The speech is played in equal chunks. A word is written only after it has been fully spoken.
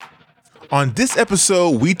On this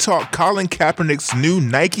episode, we talk Colin Kaepernick's new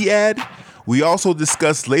Nike ad. We also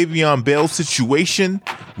discuss Le'Veon Bell's situation.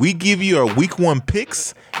 We give you our Week 1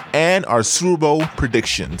 picks and our Super Bowl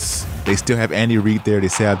predictions. They still have Andy Reid there. They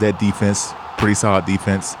still have that defense, pretty solid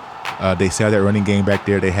defense. They still have that running game back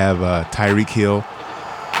there. They have Tyreek Hill.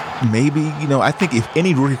 Maybe, I think if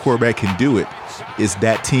any rookie quarterback can do it, it's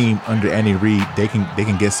that team under Andy Reid. They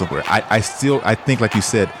can get somewhere. I think, like you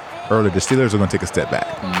said earlier, the Steelers are going to take a step back.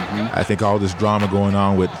 Mm-hmm. I think all this drama going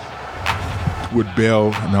on with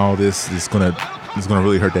Bell and all this is going to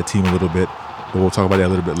really hurt that team a little bit. But we'll talk about that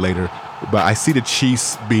a little bit later. But I see the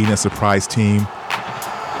Chiefs being a surprise team,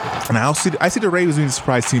 and I see the Ravens being a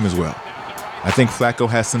surprise team as well. I think Flacco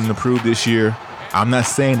has something to prove this year. I'm not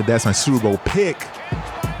saying that that's my Super Bowl pick,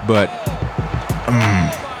 but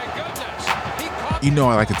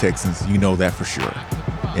I like the Texans. You know that for sure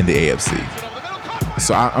in the AFC.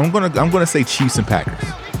 So I'm gonna say Chiefs and Packers.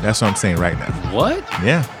 That's what I'm saying right now. What?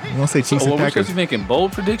 Yeah, I'm gonna say Chiefs and Packers. We're supposed to be making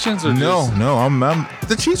bold predictions, or no? I'm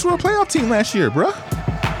the Chiefs were a playoff team last year, bro.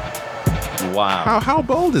 Wow. How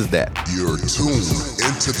bold is that? You're tuned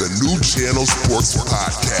into the New Channel Sports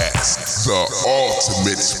Podcast, the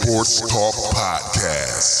ultimate sports talk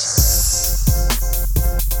podcast.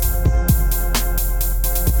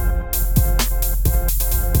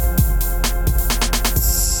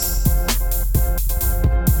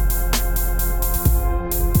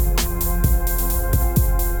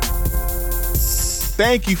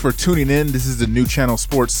 Thank you for tuning in. This is the New Channel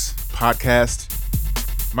Sports Podcast.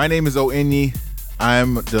 My name is Onyenyi.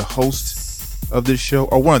 I'm the host of this show,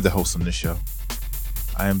 or one of the hosts on this show.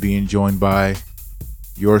 I am being joined by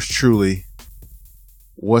yours truly.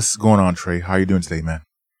 What's going on, Trey? How are you doing today, man?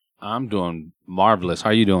 I'm doing marvelous. How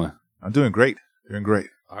are you doing? I'm doing great. Doing great.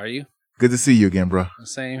 Are you? Good to see you again, bro.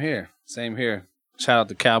 Same here. Shout out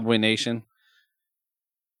to Cowboy Nation.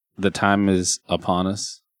 The time is upon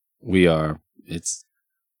us. It's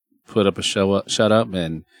put up a shut up,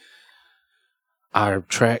 and our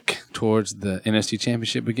trek towards the NFC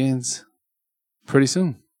Championship begins pretty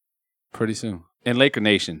soon. And Laker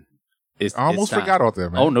Nation, I almost forgot out there,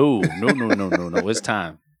 man. Oh no! It's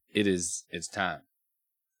time. It's time.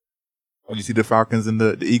 Did you see the Falcons and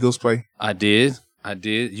the Eagles play? I did.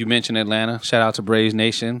 You mentioned Atlanta. Shout out to Braves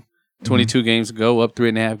Nation. 22 games ago, up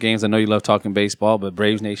 3.5 games. I know you love talking baseball, but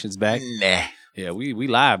Braves Nation's back. Nah. Yeah, we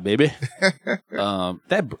live, baby.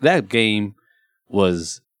 That game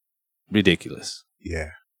was ridiculous.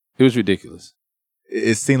 Yeah. It was ridiculous.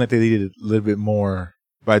 It seemed like they needed a little bit more,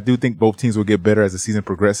 but I do think both teams will get better as the season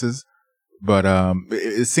progresses. But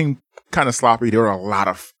it seemed kind of sloppy. There were a lot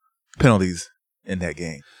of penalties in that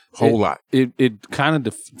game. Whole lot. It kind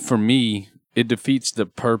of, for me, it defeats the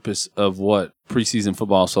purpose of what preseason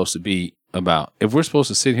football is supposed to be about. If we're supposed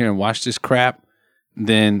to sit here and watch this crap,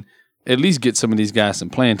 then at least get some of these guys some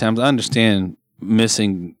playing times. I understand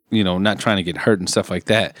missing, not trying to get hurt and stuff like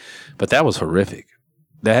that, but that was horrific.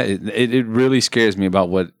 It really scares me about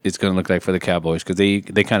what it's going to look like for the Cowboys, because they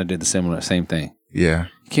kind of did the same thing. Yeah,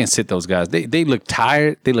 you can't sit those guys. They looked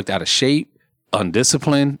tired. They looked out of shape,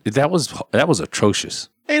 undisciplined. That was atrocious.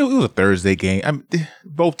 It was a Thursday game.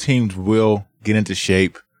 Both teams will get into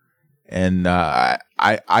shape, and I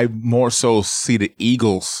more so see the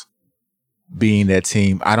Eagles being that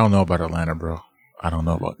team. I don't know about Atlanta, bro. I don't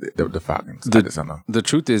know about the Falcons. I just don't know. The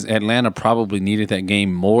truth is, Atlanta probably needed that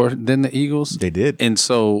game more than the Eagles. They did. And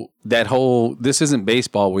so this isn't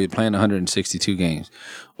baseball where you're playing 162 games,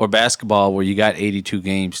 or basketball where you got 82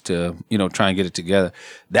 games to, try and get it together.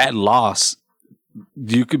 That loss,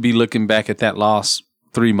 you could be looking back at that loss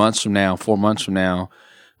 3 months from now, 4 months from now,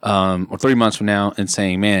 or 3 months from now, and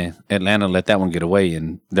saying, man, Atlanta let that one get away,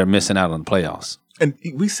 and they're missing out on the playoffs. And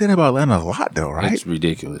we said about Atlanta a lot, though, right? It's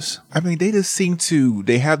ridiculous. I mean, they just seem to,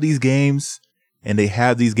 they have these games, and they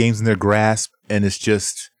have these games in their grasp, and it's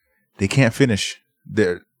just, they can't finish.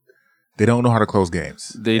 They don't know how to close games.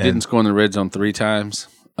 They didn't score in the red zone 3 times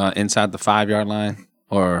inside the 5-yard line,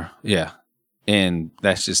 and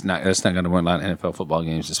that's not going to win a lot of NFL football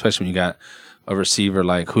games, especially when you got a receiver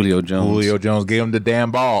like Julio Jones. Julio Jones gave him the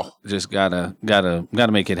damn ball. Just gotta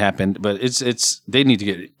make it happen. But it's they need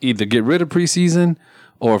to get rid of preseason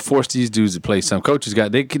or force these dudes to play. Some coaches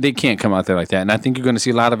they can't come out there like that. And I think you're going to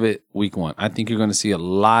see a lot of it week 1. I think you're going to see a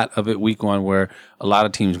lot of it week 1 where a lot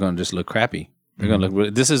of teams are going to just look crappy. They're going to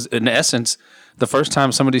look. This is in essence the first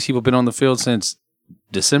time some of these people have been on the field since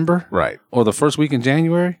December, right, or the first week in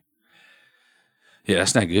January. Yeah,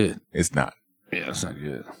 that's not good. It's not. Yeah, that's not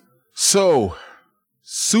good. So,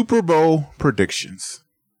 Super Bowl predictions.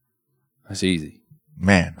 That's easy.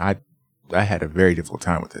 Man, I had a very difficult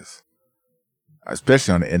time with this,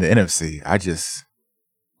 especially in the NFC.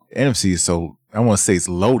 NFC is so, I want to say it's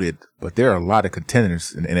loaded, but there are a lot of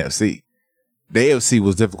contenders in the NFC. The AFC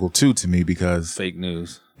was difficult too to me because Fake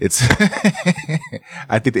news. it's,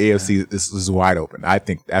 I think the AFC is wide open. I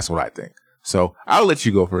think that's what I think. So I'll let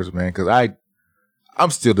you go first, man, because I'm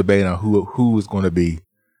still debating on who is going to be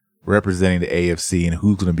representing the AFC and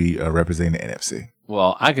who's going to be representing the NFC.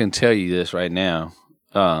 Well, I can tell you this right now.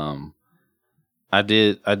 I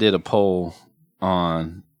did a poll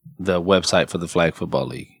on the website for the Flag Football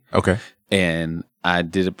League. Okay. And I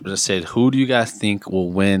said, who do you guys think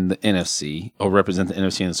will win the NFC or represent the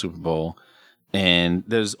NFC in the Super Bowl? And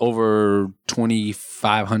there's over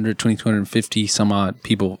 2,500, 2,250 some odd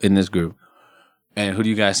people in this group. And who do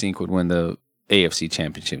you guys think would win the AFC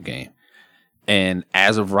Championship game? And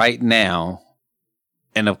as of right now,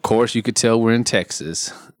 and of course you could tell we're in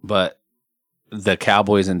Texas, but the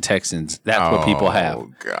Cowboys and Texans, that's what people have.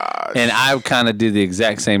 Oh, gosh. And I kind of did the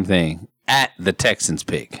exact same thing at the Texans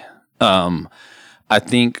pick. I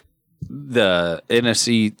think the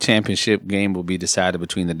NFC Championship game will be decided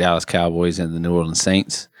between the Dallas Cowboys and the New Orleans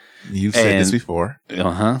Saints. You've said this before.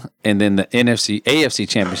 And then the AFC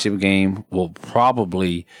Championship game will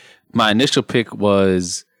probably, my initial pick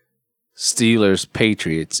was Steelers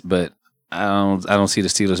Patriots, but I don't see the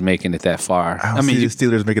Steelers making it that far. I don't see the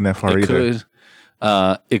Steelers making that far either.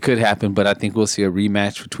 It could happen, but I think we'll see a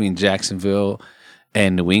rematch between Jacksonville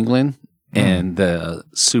and New England, and the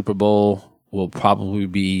Super Bowl will probably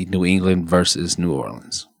be New England versus New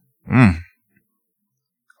Orleans.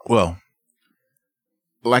 Well,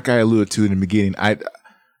 like I alluded to in the beginning,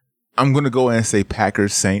 I'm going to go and say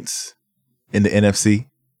Packers Saints in the NFC.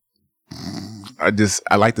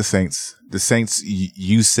 I like the Saints. The Saints,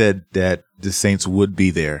 you said that the Saints would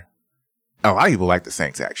be there. A lot of people like the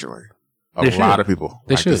Saints, actually. A lot of people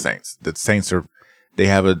like the Saints. The Saints they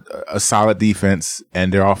have a solid defense,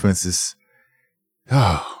 and their offense is,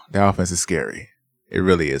 their offense is scary. It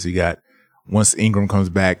really is. You got, once Ingram comes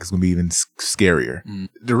back, it's going to be even scarier.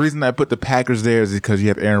 The reason I put the Packers there is because you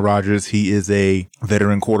have Aaron Rodgers. He is a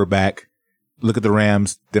veteran quarterback. Look at the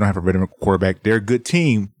Rams. They don't have a veteran quarterback. They're a good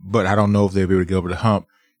team, but I don't know if they'll be able to get over the hump.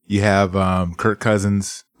 You have Kirk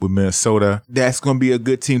Cousins with Minnesota. That's going to be a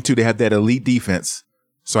good team, too. They have that elite defense,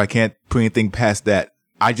 so I can't put anything past that.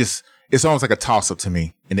 It's almost like a toss-up to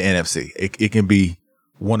me in the NFC. It can be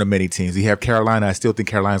one of many teams. You have Carolina. I still think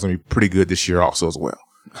Carolina's going to be pretty good this year also as well.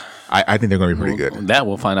 I think they're going to be pretty good. That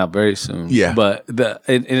we'll find out very soon. Yeah. But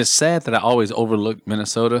and it's sad that I always overlook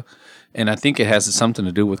Minnesota, and I think it has something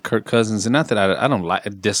to do with Kirk Cousins. And not that I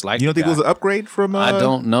don't dislike. You don't think it was an upgrade from? I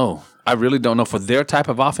don't know. I really don't know. For their type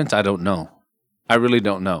of offense, I don't know. I really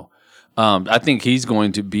don't know. I think he has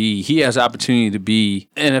the opportunity to be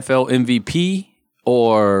NFL MVP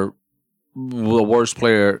or the worst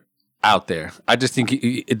player out there. I just think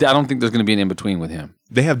I don't think there's going to be an in-between with him.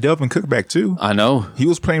 They have Delvin Cook back too. I know. He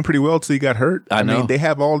was playing pretty well till he got hurt. I know. mean, they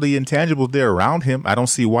have all the intangibles there around him. I don't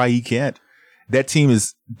see why he can't. That team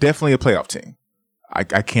is definitely a playoff team. I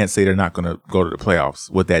can't say they're not going to go to the playoffs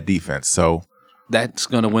with that defense. So that's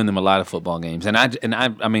going to win them a lot of football games. And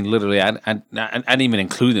I mean, literally, I didn't even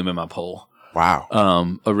include them in my poll.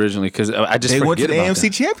 Wow. Originally, because I just they forget went to the about AFC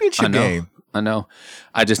them. Championship game. I know.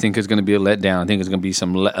 I just think it's going to be a letdown. I think it's going to be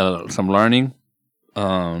some learning,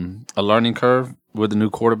 a learning curve with the new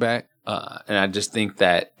quarterback. And I just think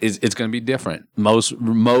that it's going to be different. Most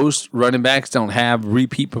running backs don't have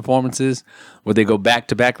repeat performances where they go back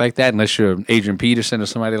to back like that, unless you're Adrian Peterson or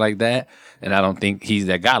somebody like that. And I don't think he's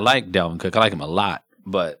that guy. I like Delvin Cook. I like him a lot,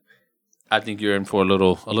 but I think you're in for a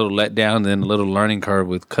little letdown, and then a little learning curve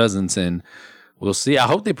with Cousins, and we'll see. I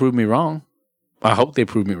hope they prove me wrong.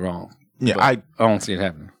 Yeah, I don't see it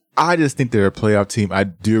happening. I just think they're a playoff team. I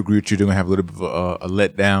do agree with you. They're going to have a little bit of a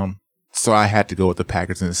letdown. So I had to go with the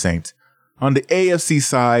Packers and the Saints. On the AFC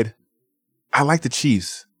side, I like the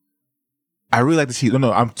Chiefs. I really like the Chiefs.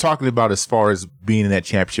 No, I'm talking about as far as being in that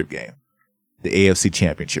championship game, the AFC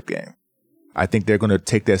championship game. I think they're going to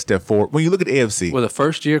take that step forward. When you look at AFC. With a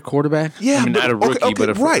first-year quarterback? Yeah. I mean, not a rookie,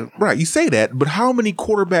 but right. You say that, but how many elite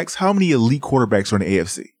quarterbacks are in the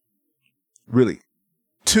AFC? Really?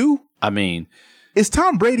 2? I mean, is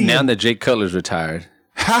Tom Brady now that Jake Cutler's retired?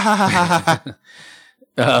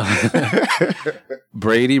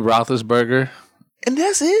 Brady, Roethlisberger, and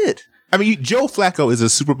that's it. I mean, Joe Flacco is a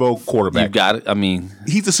Super Bowl quarterback. You got it. I mean,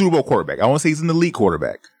 he's a Super Bowl quarterback. I won't say he's an elite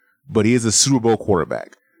quarterback, but he is a Super Bowl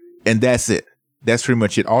quarterback, and that's it. That's pretty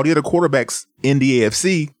much it. All the other quarterbacks in the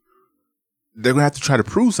AFC, they're gonna have to try to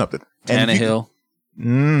prove something. Tannehill.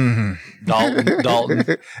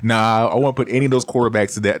 Dalton. Nah, I won't put any of those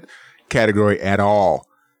quarterbacks in that category at all.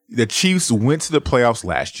 The Chiefs went to the playoffs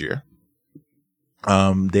last year.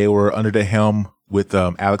 They were under the helm with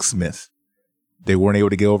Alex Smith. They weren't able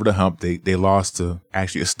to get over the hump. They lost to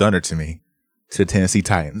actually a stunner to me, to the Tennessee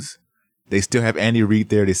Titans. They still have Andy Reid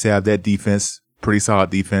there. They still have that defense, pretty solid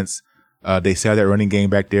defense. They still have that running game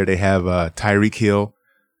back there. They have Tyreek Hill.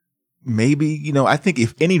 Maybe, I think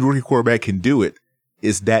if any rookie quarterback can do it,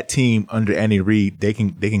 is that team under Andy Reid, they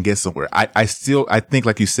can get somewhere. I think,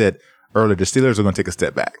 like you said earlier, the Steelers are going to take a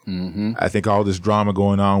step back. Mm-hmm. I think all this drama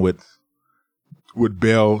going on with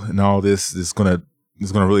Bell and all this is going to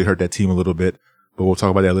really hurt that team a little bit. But we'll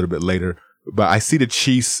talk about that a little bit later. But I see the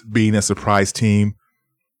Chiefs being a surprise team,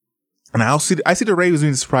 and I see the Ravens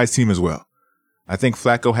being a surprise team as well. I think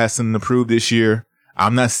Flacco has something to prove this year.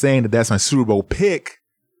 I'm not saying that that's my Super Bowl pick,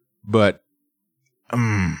 but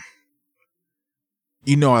I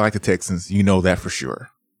like the Texans. You know that for sure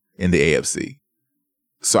in the AFC.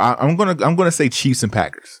 So I'm gonna say Chiefs and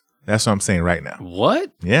Packers. That's what I'm saying right now.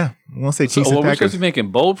 What? Yeah, I'm gonna say Chiefs and Packers. We're supposed to be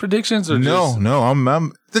making bold predictions, or no?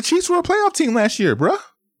 I'm the Chiefs were a playoff team last year, bruh.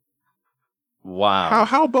 Wow.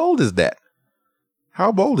 How bold is that?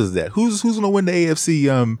 How bold is that? Who's gonna win the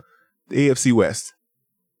AFC West?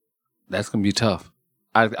 That's gonna be tough.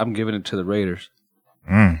 I'm giving it to the Raiders.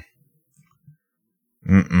 I'm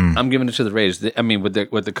giving it to the Raiders. I mean, with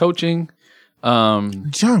the coaching,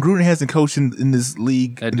 John Gruden hasn't coached in this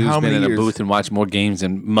league. That in dude's how been many in years? a booth and watched more games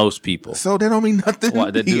than most people. So that don't mean nothing.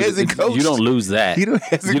 He hasn't coached. You don't lose that. You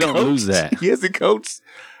don't lose that. He hasn't coached.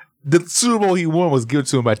 The Super Bowl he won was given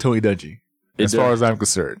to him by Tony Dungy, as far as I'm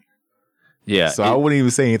concerned. Yeah. So I wouldn't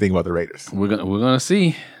even say anything about the Raiders. We're gonna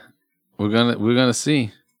see. We're gonna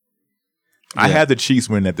see. I have the Chiefs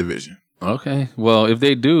win that division. Okay. Well, if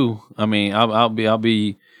they do, I mean, I'll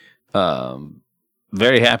be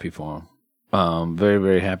very happy for them. Very,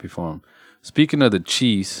 very happy for them. Speaking of the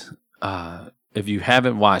Chiefs, if you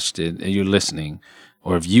haven't watched it and you're listening,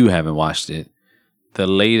 or if you haven't watched it, the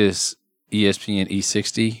latest ESPN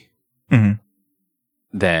E60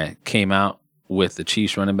 that came out with the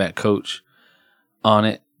Chiefs running back coach on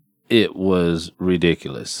it, it was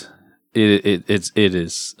ridiculous. It is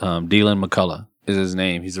Dylan McCullough is his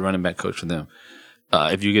name. He's the running back coach for them.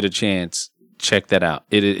 If you get a chance, check that out.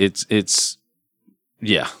 It's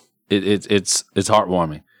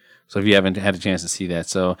heartwarming. So if you haven't had a chance to see that,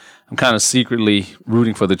 so I'm kind of secretly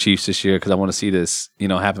rooting for the Chiefs this year because I want to see this,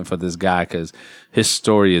 happen for this guy because his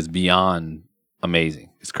story is beyond amazing.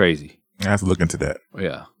 It's crazy. I have to look into that.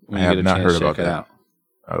 Yeah, I have not heard about that.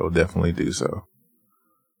 I will definitely do so.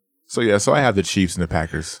 So I have the Chiefs and the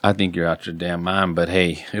Packers. I think you're out your damn mind, but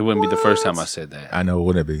hey, it wouldn't be the first time I said that. I know it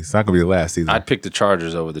wouldn't be. It's not gonna be the last either. I'd pick the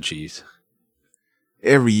Chargers over the Chiefs.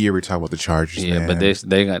 Every year we talk about the Chargers. Yeah, man. but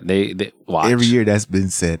they watch. Every year that's been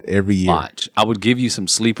said. Every year. Watch. I would give you some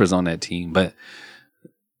sleepers on that team, but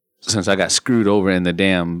since I got screwed over in the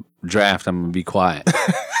damn draft, I'm gonna be quiet.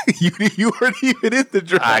 you weren't even in the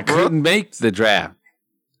draft. I couldn't make the draft,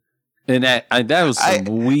 and that was some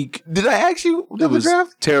weak. Did I ask you? It was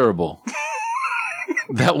terrible.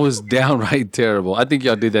 That was downright terrible. I think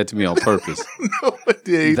y'all did that to me on purpose. No,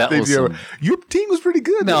 your team was pretty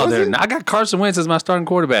good. No, they're not. I got Carson Wentz as my starting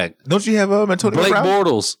quarterback. Don't you have Antonio Blake Brown?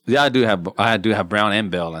 Bortles? Yeah, I do have Brown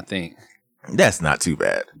and Bell, I think. That's not too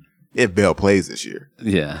bad. If Bell plays this year.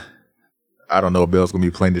 Yeah. I don't know if Bell's going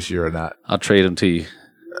to be playing this year or not. I'll trade him to you.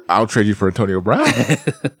 I'll trade you for Antonio Brown.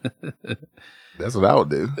 That's what I would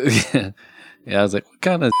do. Yeah, I was like, what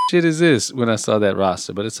kind of shit is this when I saw that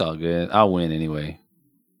roster? But it's all good. I'll win anyway.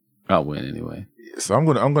 So I'm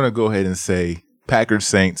gonna go ahead and say Packers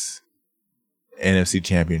Saints, NFC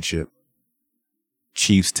Championship,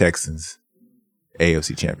 Chiefs Texans,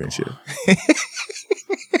 AFC Championship.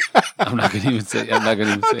 I'm not gonna even say. I'm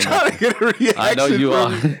trying to get a reaction. I know you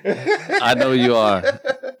are. I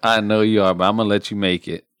know you are. But I'm gonna let you make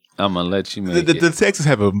it. The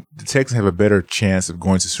Texans have a better chance of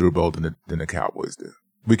going to Super Bowl than the Cowboys do.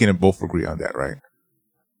 We can both agree on that, right?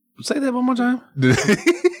 Say that one more time.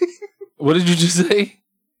 What did you just say?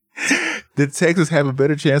 The Texans have a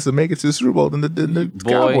better chance of making it to the Super Bowl than the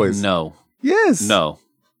Cowboys. No. Yes. No.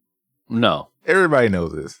 Everybody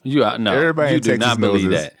knows this. Everybody in Texas knows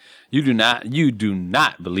this. You do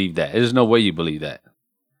not believe that. There's no way you believe that.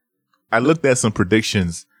 I looked at some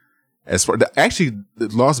predictions.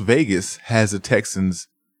 Las Vegas has the Texans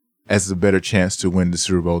as a better chance to win the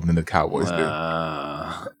Super Bowl than the Cowboys do.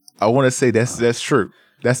 I want to say that's true.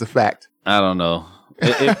 That's a fact. I don't know.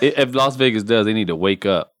 If Las Vegas does, they need to wake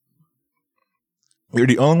up. You're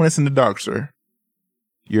the only one that's in the dark, sir.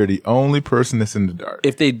 You're the only person that's in the dark.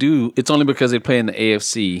 If they do, it's only because they play in the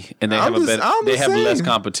AFC and they have less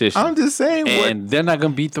competition. I'm just saying, and they're not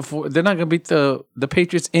going to beat the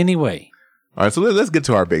Patriots anyway. All right, so let's get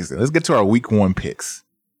to our basics. Let's get to our Week 1 picks.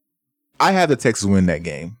 I have the Texans win that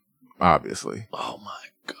game, obviously. Oh my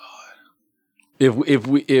God! If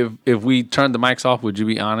we turn the mics off, would you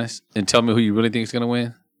be honest and tell me who you really think is going to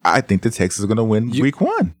win? I think the Texans are going to win week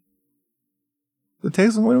 1. The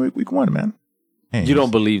Texans will win week 1, man. You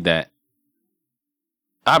don't believe that?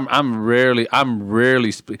 I'm rarely.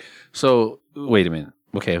 So wait a minute.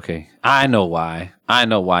 Okay. I know why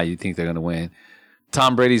you think they're going to win.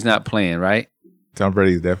 Tom Brady's not playing, right? Tom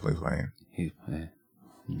Brady's definitely playing. He's playing.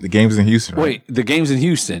 The game's in Houston. Right? Wait, the game's in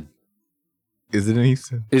Houston. Is it in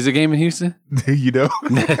Houston? Is the game in Houston? You know?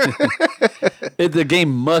 The game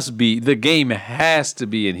must be. The game has to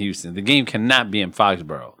be in Houston. The game cannot be in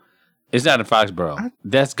Foxborough. It's not in Foxborough.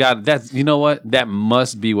 That's you know what? That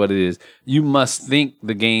must be what it is. You must think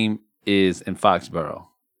the game is in Foxborough.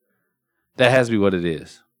 That has to be what it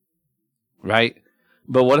is. Right?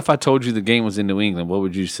 But what if I told you the game was in New England? What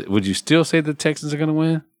would you say? Would you still say the Texans are going to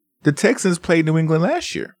win? The Texans played New England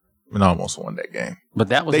last year and almost won that game. But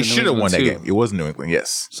that was they should have won that game. It was New England,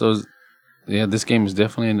 yes. So, yeah, this game is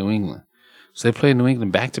definitely in New England. So they played New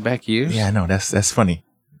England back-to-back years? Yeah, I know. That's funny.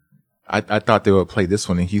 I thought they would play this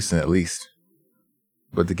one in Houston at least.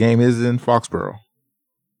 But the game is in Foxborough.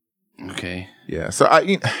 Okay. Yeah, so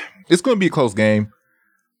it's going to be a close game.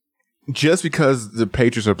 Just because the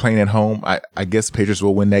Patriots are playing at home, I guess Patriots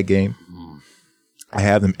will win that game. I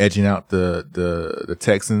have them edging out the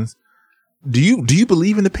Texans. Do you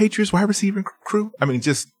believe in the Patriots wide receiving crew? I mean,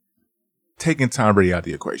 just taking Tom Brady out of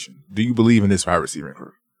the equation. Do you believe in this wide receiving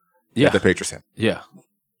crew? Yeah, that the Patriots have. Yeah,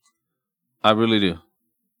 I really do,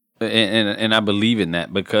 and I believe in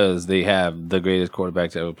that because they have the greatest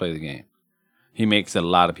quarterback to ever play the game. He makes a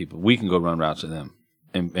lot of people. We can go run routes to them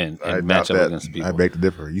and match up against people. I beg to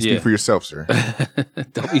differ. You speak for yourself, sir.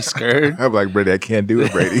 Don't be scared. I'm like, Brady, I can't do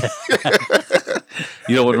it, Brady.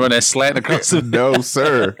 You don't want to run that slant across the No,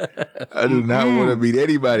 sir. I do not want to beat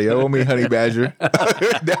anybody. I want me Honey Badger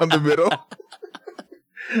down the middle.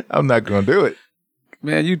 I'm not going to do it.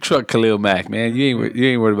 Man, you truck Khalil Mack, man. You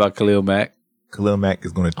ain't worried about Khalil Mack. Khalil Mack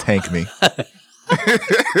is going to tank me.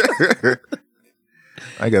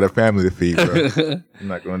 I got a family to feed, bro. I'm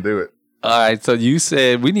not going to do it. All right, so you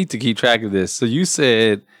said we need to keep track of this. So you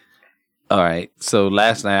said, all right, so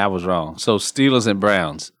last night I was wrong. So Steelers and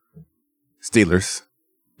Browns. Steelers.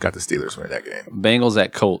 Got the Steelers win that game. Bengals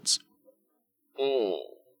at Colts.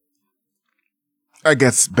 I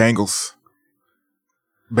guess Bengals.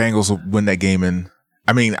 Bengals will win that game. And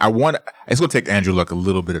I mean, it's going to take Andrew Luck a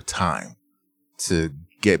little bit of time to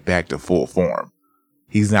get back to full form.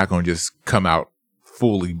 He's not going to just come out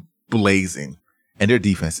fully blazing. And their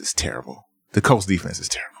defense is terrible. The Colts defense is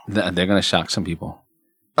terrible. They're going to shock some people.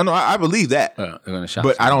 Oh, no, I believe that. They're going to shock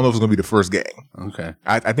But some I don't know if it's going to be the first game. Okay.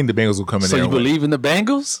 I think the Bengals will come in so there. So you believe in the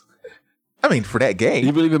Bengals? I mean, for that game.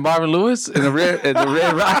 You believe in Marvin Lewis and the Red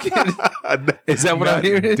Rocket? Is that what I'm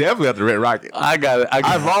hearing? Definitely not the Red Rocket. I got it.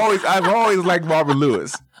 I've always liked Marvin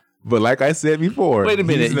Lewis. But like I said before, wait a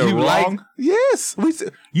minute. You like? Yes.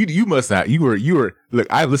 You must not. You were. Look,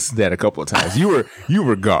 I listened to that a couple of times. You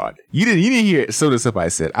were God. You didn't hear some of the stuff I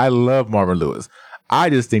said. I love Marvin Lewis. I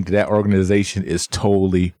just think that organization is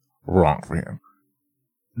totally wrong for him.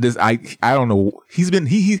 I don't know. He's been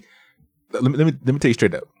let me tell you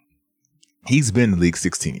straight up. He's been in the league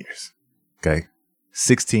 16 years. Okay,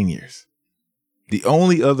 16 years. The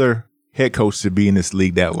only other head coach to be in this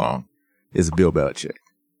league that long is Bill Belichick.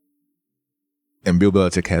 And Bill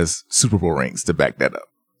Belichick has Super Bowl rings to back that up.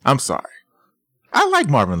 I'm sorry. I like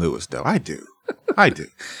Marvin Lewis, though. I do.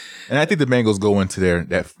 And I think the Bengals go into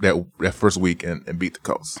that first week and beat the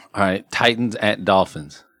Colts. All right. Titans at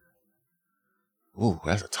Dolphins. Ooh,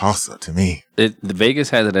 that's a toss-up to me. The Vegas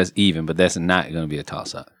has it as even, but that's not going to be a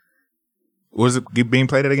toss-up. Was it being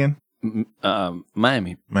played at again?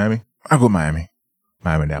 Miami. Miami? I'll go Miami.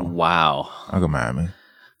 Miami that one. Wow. I'll go Miami.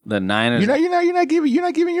 The Niners. You're not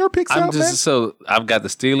giving your picks out, man. So I've got the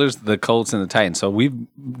Steelers, the Colts, and the Titans. So we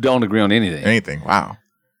don't agree on anything. Anything. Wow.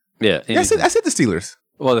 Yeah. I said the Steelers.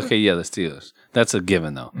 Well, okay, yeah, the Steelers. That's a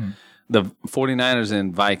given, though. The 49ers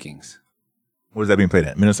and Vikings. Where's that being played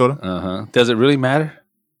at? Minnesota? Uh-huh. Does it really matter?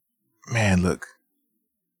 Man, look.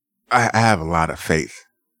 I have a lot of faith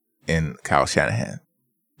in Kyle Shanahan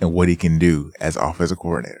and what he can do as offensive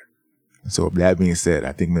coordinator. So with that being said,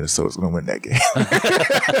 I think Minnesota's going to win that game.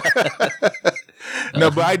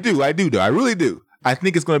 No, but I do though. I really do. I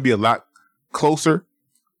think it's going to be a lot closer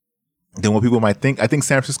than what people might think. I think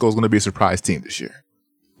San Francisco is going to be a surprise team this year.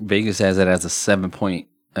 Vegas has it as a 7-point.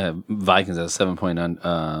 Vikings as a 7-point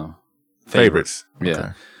favorites.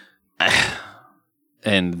 Yeah.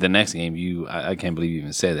 And the next game, I can't believe you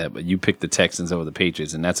even said that, but you picked the Texans over the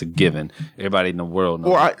Patriots, and that's a given. Everybody in the world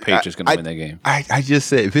knows the Patriots going to win that game. I just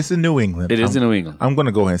said if it's in New England, it is in New England. I'm going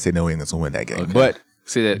to go ahead and say New England's going to win that game. Okay. But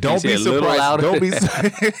see that? Don't be surprised. Don't be.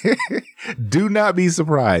 Do not be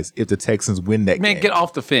surprised if the Texans win that game. Man, get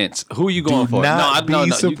off the fence. Who are you going for? Not be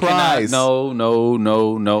surprised. No. You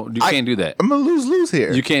can't do that. I'm gonna lose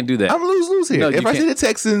here. You can't do that. I'm gonna lose here. No, if I say the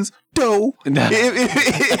Texans, no.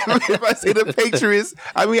 If I say the Patriots,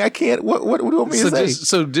 I mean I can't. What do you want me to say?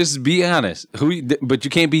 So just be honest. But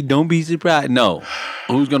you can't be. Don't be surprised. No.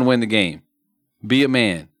 Who's gonna win the game? Be a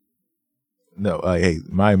man. No. Hey,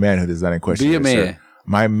 my manhood is not in question. Be a man. Sir.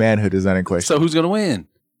 My manhood is not in question. So who's gonna win?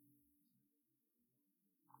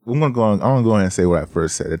 I'm gonna go ahead and say what I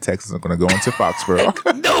first said. The Texans are gonna go into Foxborough.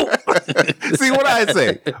 No. See what I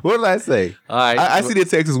say? What did I say? All right. I see the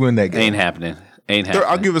Texans win that game. Ain't happening.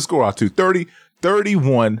 I'll give a score out to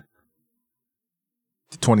 31-27.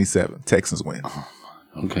 Texans win.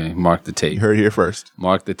 Okay, mark the tape. You heard it here first.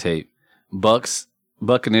 Mark the tape.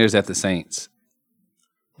 Buccaneers at the Saints.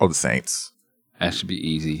 Oh, the Saints. That should be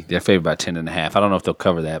easy. They're favored by 10.5. I don't know if they'll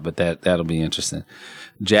cover that, but that'll be interesting.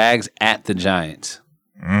 Jags at the Giants.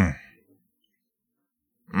 I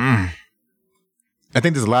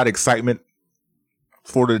think there's a lot of excitement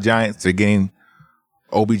for the Giants. They're getting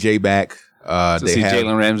OBJ back. They have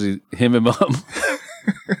Jalen Ramsey, him up.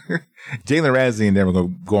 Jalen Ramsey and them are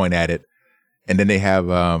going at it. And then they have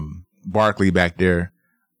Barkley back there.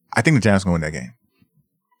 I think the Giants are going to win that game.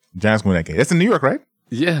 Giants win that game. That's in New York, right?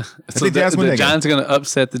 Yeah. So the Giants are going to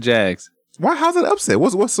upset the Jags. Why? How's it upset?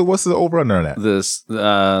 What's the over under on that?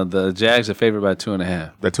 The Jags are favored by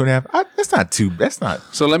 2.5. By 2.5? That's not too. That's not.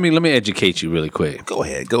 So let me educate you really quick. Go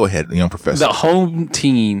ahead, young professor. The home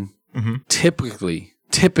team typically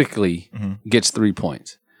gets 3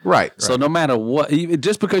 points. Right. So no matter what,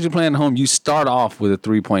 just because you're playing at home, you start off with a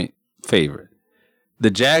 3-point favorite. The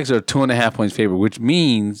Jags are 2.5 points favorite, which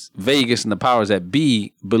means Vegas and the powers that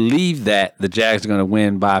be believe that the Jags are going to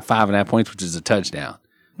win by 5.5 points, which is a touchdown,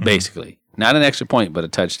 basically. Not an extra point, but a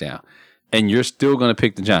touchdown. And you're still going to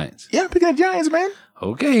pick the Giants. Yeah, I'm picking the Giants, man.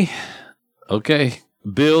 Okay.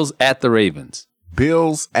 Bills at the Ravens.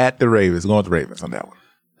 Bills at the Ravens. Going with the Ravens on that one.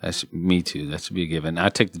 Me too. That should be a given. I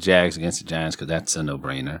take the Jags against the Giants because that's a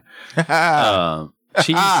no-brainer.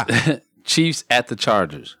 Chiefs at the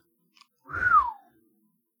Chargers.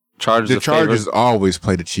 The Chargers always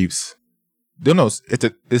play the Chiefs. No, it's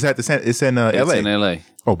in L.A. It's in L.A.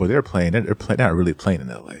 Oh, but they're not really playing in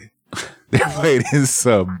L.A. They're playing in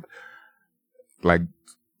some like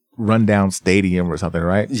rundown stadium or something,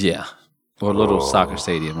 right? Yeah, or a little soccer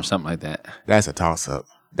stadium or something like that. That's a toss-up.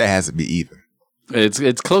 That has to be even.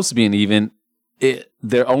 It's close to being even.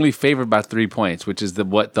 They're only favored by 3 points, which is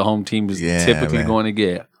what the home team is typically going to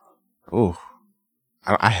get. Oh,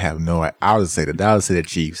 I have no idea. I would say the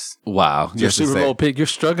Chiefs. Wow, your Super Bowl pick. You're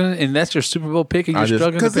struggling, and that's your Super Bowl pick, and you're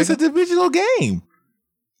struggling because it's a divisional game.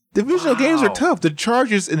 Divisional games are tough. The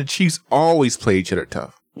Chargers and the Chiefs always play each other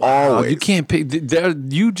tough. Wow, always. You can't pick.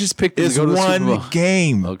 You just picked them to go to the Super Bowl. It's one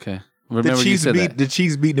game. Okay. Remember you said that. The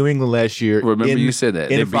Chiefs beat New England last year. Remember you said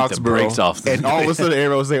that. In they beat the brakes off them. And all of a sudden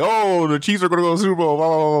everyone was saying, oh, the Chiefs are going to go to the Super Bowl, blah,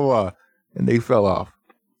 blah, blah, blah. And they fell off.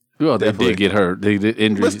 Well, they did get hurt. They did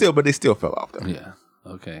injuries. But they still fell off, though. Yeah.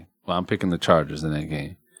 Okay. Well, I'm picking the Chargers in that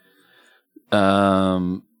game.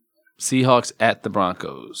 Seahawks at the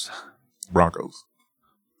Broncos. Broncos.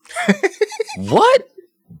 What?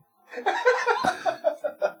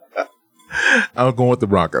 I'm going with the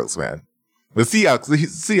Broncos, man. The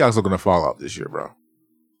Seahawks are going to fall off this year, bro.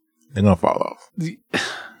 They're going to fall off.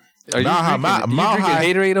 Are you drinking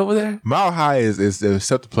Haterade over there? Mile High is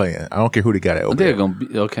set to play in. I don't care who they got over there. They're going to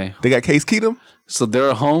be okay. They got Case Keenum. So they're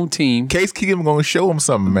a home team. Case Keenum going to show them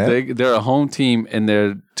something, man. They're a home team and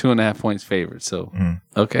they're 2.5 points favored. So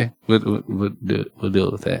okay, we'll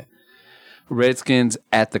deal with that. Redskins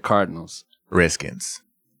at the Cardinals. Redskins.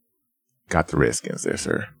 Got the Redskins there,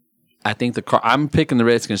 sir. I think I'm picking the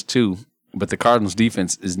Redskins too, but the Cardinals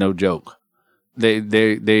defense is no joke.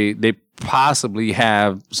 They possibly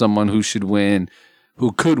have someone who could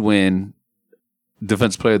win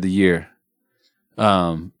Defensive Player of the Year,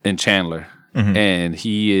 in Chandler, and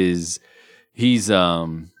he's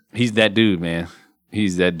that dude, man.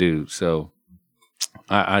 He's that dude. So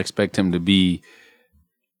I expect him to be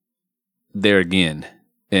there again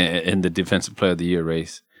in the Defensive Player of the Year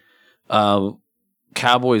race.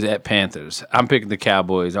 Cowboys at Panthers. I'm picking the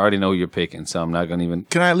Cowboys. I already know who you're picking, so I'm not going to even...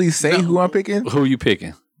 Can I at least say who I'm picking? Who are you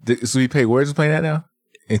picking? So you pay where's he playing at now?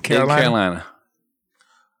 In Carolina? In Carolina.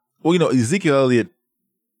 Well, Ezekiel Elliott,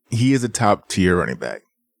 he is a top tier running back.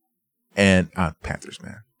 And Panthers,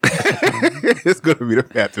 man. It's going to be the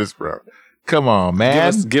Panthers, bro. Come on,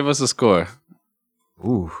 man. Give us a score.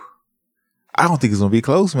 Ooh. I don't think it's going to be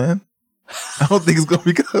close, man. I don't think it's going to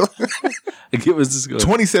be close. Give us a score.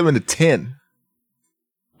 27-10.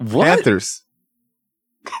 What? Panthers.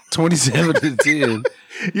 27-10.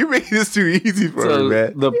 You're making this too easy for me,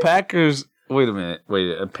 man. The Packers. Wait a minute.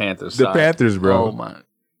 Panthers. The Panthers, bro. Oh my.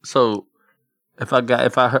 So if I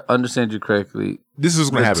understand you correctly, this is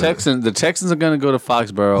going to happen. The Texans are going to go to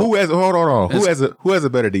Foxborough. Hold on. Who has a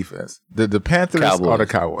better defense? The Panthers or the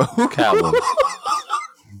Cowboys? Cowboys.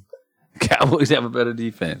 Cowboys have a better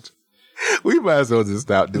defense. We might as well just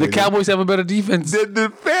stop doing The Cowboys have a better defense.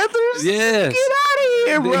 The Panthers? Yes. Get out of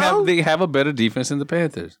here, bro. They have a better defense than the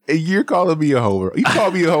Panthers. And you're calling me a homer. You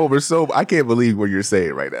call me a homer, so I can't believe what you're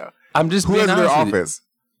saying right now. I'm just Who being has their honest with offense?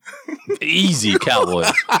 you. Easy,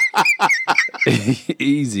 Cowboys.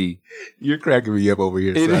 Easy. You're cracking me up over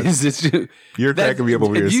here, son. It is. It's true. You're cracking me up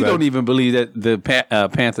over here, son. You don't even believe that the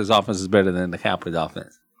Panthers offense is better than the Cowboys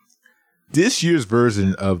offense. This year's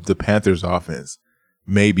version of the Panthers offense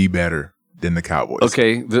may be better than the Cowboys.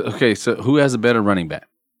 Okay. So who has a better running back?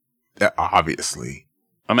 Obviously.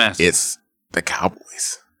 I'm asking. It's the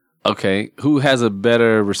Cowboys. Okay. Who has a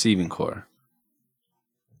better receiving core?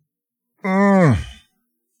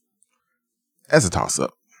 That's a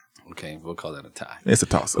toss-up. Okay, we'll call that a tie. It's a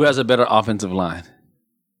toss-up. Who has a better offensive line?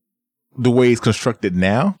 The way it's constructed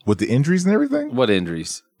now with the injuries and everything? What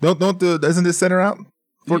injuries? Doesn't this center out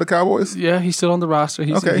for the Cowboys? Yeah, he's still on the roster.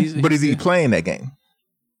 But is he playing that game?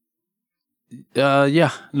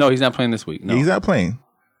 Yeah. No, he's not playing this week. No, he's not playing.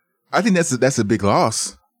 I think that's a big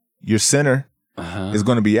loss. Your center is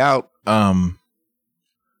going to be out.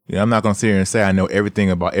 I'm not going to sit here and say I know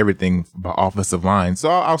everything about offensive line, so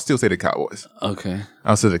I'll still say the Cowboys. Okay,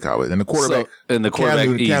 I'll say the Cowboys and the quarterback.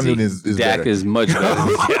 Cam Newton is Dak better. is much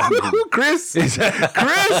better. Chris, do you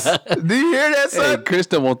hear that, son? Hey, Chris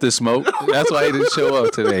don't want this smoke. That's why he didn't show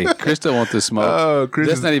up today. Chris don't want this smoke. Oh, Chris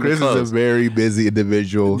is a very busy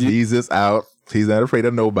individual. He's just out. He's not afraid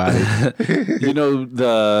of nobody.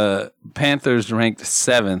 The Panthers ranked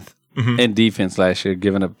 7th in defense last year,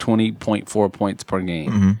 giving up 20.4 points per game.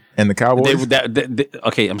 Mm-hmm. And the Cowboys?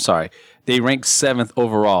 Okay, I'm sorry. They ranked 7th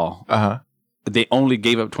overall. They only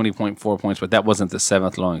gave up 20.4 points, but that wasn't the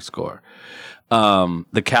 7th lowest score.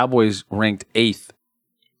 The Cowboys ranked 8th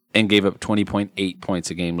and gave up 20.8 points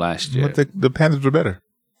a game last year. But the Panthers were better.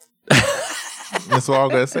 That's all I'm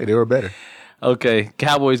going to say. They were better. Okay,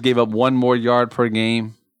 Cowboys gave up 1 more yard per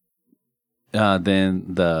game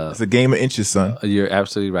than the. It's a game of inches, son. You're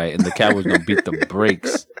absolutely right, and the Cowboys gonna beat the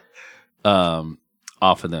brakes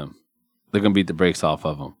off of them. They're gonna beat the brakes off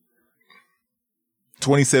of them.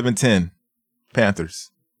 27-10,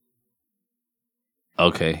 Panthers.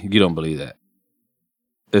 Okay, you don't believe that.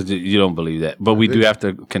 You don't believe that, but we do have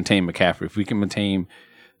to contain McCaffrey. If we can contain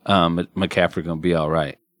McCaffrey, gonna be all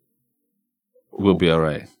right. We'll be all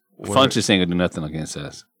right. Funches ain't gonna do nothing against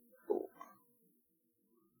us.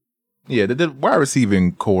 Yeah, the wide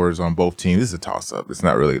receiving cores on both teams, this is a toss-up. It's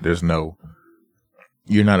not really,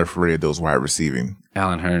 you're not afraid of those wide receiving.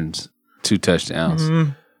 Allen Hurns, 2 touchdowns,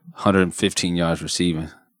 115 yards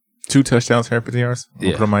receiving. 2 touchdowns, 115 yards?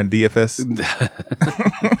 Yeah. I'll put on my DFS.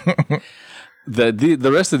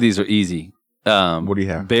 The rest of these are easy. What do you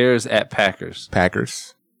have? Bears at Packers.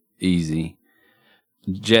 Packers. Easy.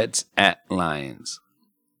 Jets at Lions.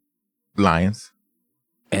 Lions.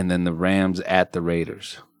 And then the Rams at the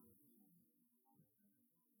Raiders.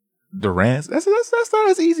 The Rams? That's not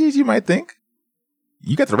as easy as you might think.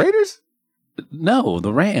 You got the Raiders? No,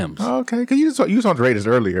 the Rams. Oh, okay, because you was on the Raiders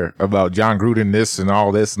earlier about John Gruden this and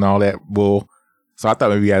all that bull. So I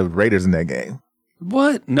thought maybe you had Raiders in that game.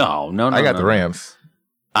 What? No. I got the Rams.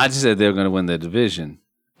 I just said they were going to win the division.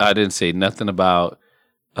 I didn't say nothing about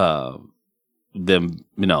them.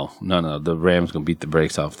 No. The Rams going to beat the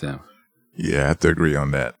brakes off them. Yeah, I have to agree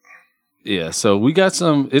on that. Yeah, so we got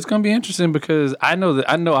some. It's going to be interesting because I know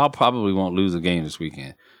I'll probably won't lose a game this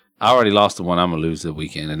weekend. I already lost the one I'm going to lose the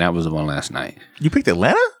weekend, and that was the one last night. You picked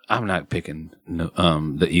Atlanta? I'm not picking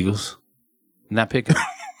the Eagles. Not picking them.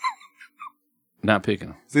 Not picking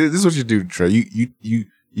them. See, this is what you do, Trey.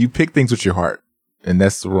 You pick things with your heart, and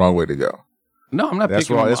that's the wrong way to go. No, I'm not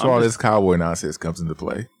picking them. That's why all this Cowboy nonsense comes into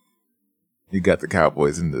play. You got the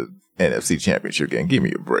Cowboys in the NFC Championship game. Give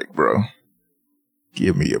me a break, bro.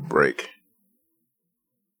 Give me a break.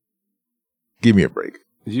 Give me a break.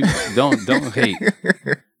 You don't hate.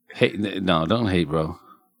 Don't hate, bro.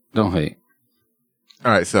 Don't hate.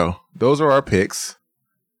 All right, so those are our picks.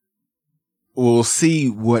 We'll see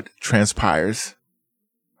what transpires.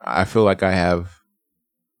 I feel like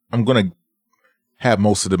I'm going to have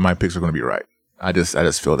most of my picks are going to be right. I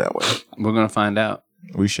just feel that way. We're gonna find out.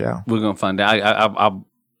 We shall. We're gonna find out.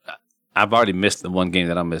 I've already missed the one game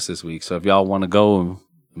that I missed this week. So if y'all want to go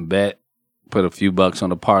and bet, put a few bucks on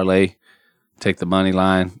the parlay, take the money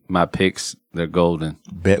line. My picks, they're golden.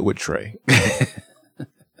 Bet with Trey.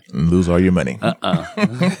 And lose all your money.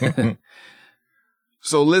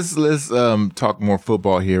 So let's talk more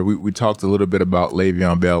football here. We talked a little bit about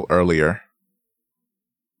Le'Veon Bell earlier.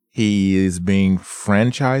 He is being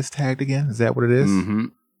franchise tagged again. Is that what it is?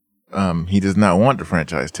 Mm-hmm. He does not want the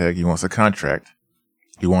franchise tag. He wants a contract.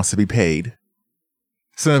 He wants to be paid.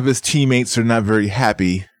 Some of his teammates are not very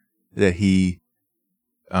happy that he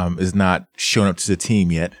is not showing up to the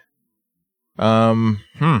team yet.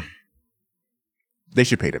 They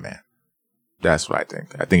should pay the man. That's what I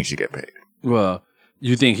think. I think he should get paid. Well,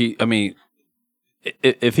 you think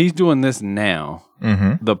if he's doing this now,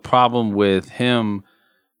 the problem with him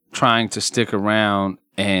trying to stick around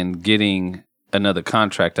and getting another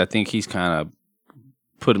contract, I think he's kind of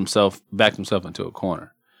backed himself into a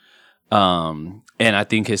corner. And I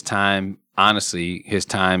think his time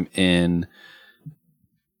in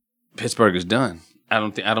Pittsburgh is done. I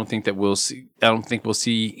don't think we'll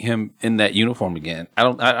see him in that uniform again. I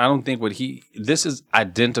don't think this is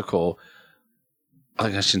identical.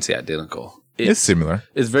 I shouldn't say identical. It's similar.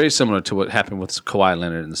 It's very similar to what happened with Kawhi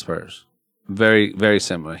Leonard and the Spurs. Very, very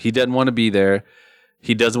similar. He doesn't want to be there.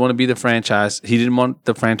 He doesn't want to be the franchise. He didn't want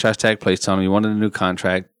the franchise tag placed on him. He wanted a new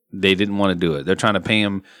contract. They didn't want to do it. They're trying to pay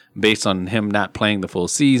him based on him not playing the full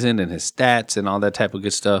season and his stats and all that type of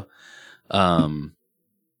good stuff.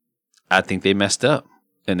 I think they messed up,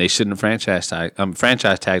 and they shouldn't have franchise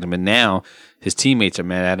tagged him. And now his teammates are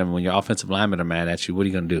mad at him. When your offensive linemen are mad at you, what are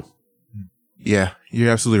you going to do? Yeah,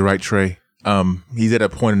 you're absolutely right, Trey. He's at a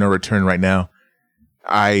point of no return right now.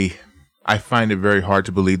 I find it very hard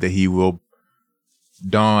to believe that he will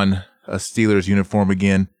don a Steelers uniform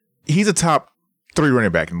again. He's a top 3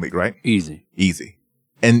 running back in the league, right? Easy.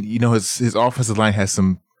 And his offensive line has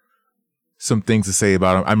some things to say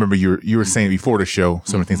about him. I remember you were saying before the show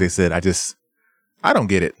some of the things they said. I don't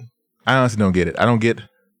get it. I honestly don't get it. I don't get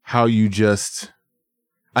how you just.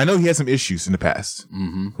 I know he had some issues in the past,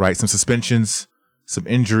 right? Some suspensions, some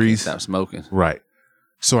injuries. Stop smoking. Right.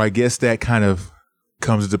 So I guess that kind of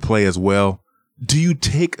comes into play as well. Do you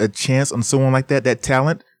take a chance on someone like that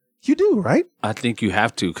talent? You do, right? I think you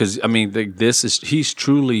have to, because I mean, he's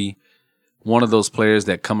truly one of those players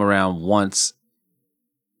that come around once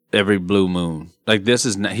every blue moon. Like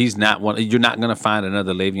he's not one. You're not going to find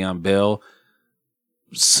another Le'Veon Bell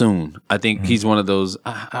soon. I think he's one of those.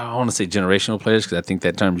 I don't want to say generational players because I think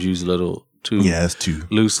that term's used a little too that's too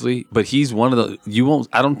loosely. But he's one of the. You won't.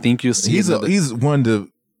 I don't think you'll see. He's one of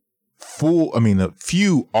the the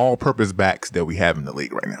few all-purpose backs that we have in the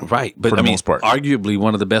league right now. Right, but for the most part, arguably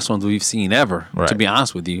one of the best ones we've seen ever. Right. To be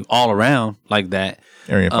honest with you, all around like that.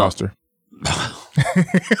 Arian Foster.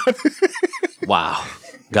 Wow.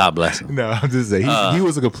 God bless him. No, I'm just saying he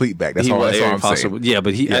was a complete back. That's all I'm saying. Yeah,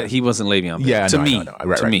 but he wasn't Le'Veon Bell. Yeah, to me.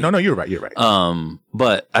 Right. No, you're right.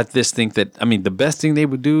 But I just think that the best thing they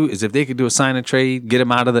would do is if they could do a sign and trade, get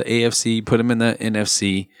him out of the AFC, put him in the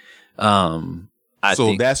NFC.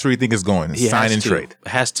 So that's where you think it's going. Sign and trade.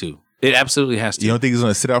 Has to. It absolutely has to. You don't think he's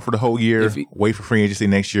going to sit out for the whole year, wait for free agency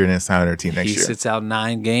next year, and then sign their team next year? He sits out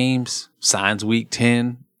 9 games, signs week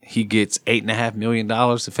 10. He gets $8.5 million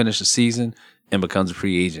to finish the season and becomes a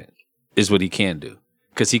free agent. Is what he can do,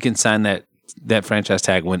 because he can sign that franchise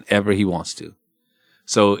tag whenever he wants to.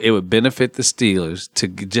 So it would benefit the Steelers to,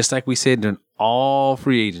 just like we said during all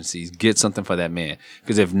free agencies, get something for that man.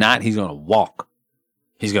 Because if not, he's going to walk.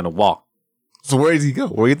 He's going to walk. So where does he go?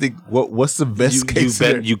 Where do you think? What's the best case?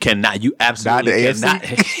 You cannot. You absolutely cannot.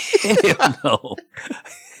 Heck no.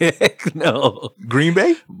 Heck no. Green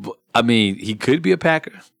Bay? I mean, he could be a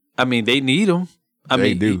Packer. I mean, they need him.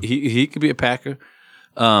 They do. He could be a Packer.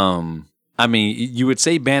 I mean, you would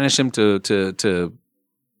say banish him to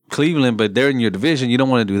Cleveland, but they're in your division. You don't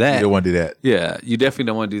want to do that. You don't want to do that. Yeah, you definitely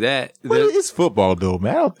don't want to do that. But it's football, though,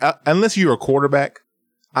 man. Unless you're a quarterback,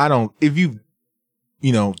 if you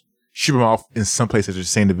ship him off in some place that's the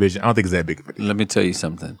same division, I don't think it's that big of a deal. Let me tell you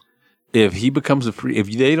something. If he becomes if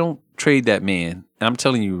they don't trade that man, and I'm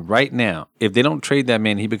telling you right now, if they don't trade that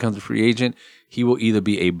man, he becomes a free agent. He will either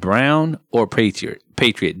be a Brown or Patriot,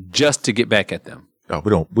 just to get back at them. Oh, we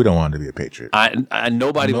don't want him to be a Patriot.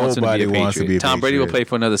 Nobody wants him to be a Patriot. Tom Brady will play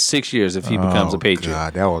for another 6 years if he becomes a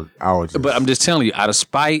Patriot. God, But I'm just telling you, out of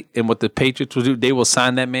spite and what the Patriots will do, they will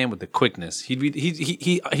sign that man with the quickness. He'll be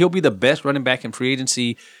the best running back in free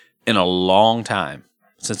agency in a long time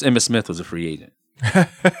since Emmitt Smith was a free agent.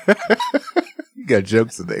 You got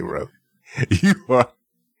jokes today, bro.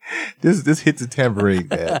 This hits a tambourine,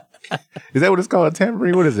 man. Is that what it's called? A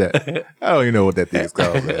tambourine? What is that? I don't even know what that thing is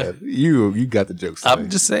called, man. You got the jokes. I'm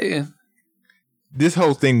just saying. This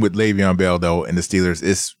whole thing with Le'Veon Bell, though, and the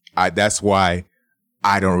Steelers that's why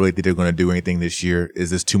I don't really think they're going to do anything this year. Is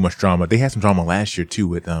this too much drama? They had some drama last year too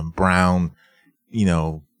with Brown,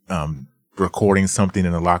 recording something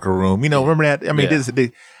in the locker room. Remember that? I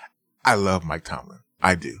mean, I love Mike Tomlin.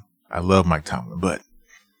 I do. I love Mike Tomlin, but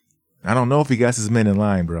I don't know if he got his men in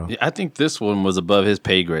line, bro. Yeah, I think this one was above his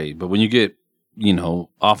pay grade. But when you get,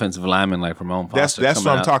 offensive linemen like Ramon Foster, that's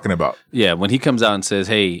what I'm talking about. Yeah, when he comes out and says,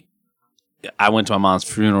 "Hey, I went to my mom's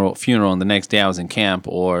funeral, and the next day I was in camp,"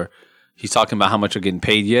 or he's talking about how much they're getting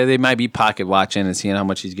paid. Yeah, they might be pocket watching and seeing how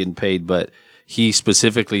much he's getting paid, but he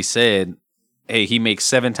specifically said, "Hey, he makes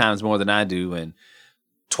 7 times more than I do, and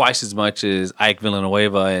twice as much as Ike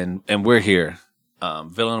Villanueva, and we're here."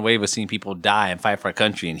 Villanueva's seen people die and fight for our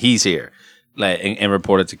country, and he's here, and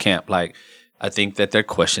reported to camp. Like, I think that they're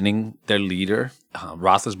questioning their leader.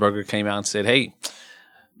 Roethlisberger came out and said, "Hey,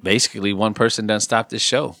 basically one person doesn't stop this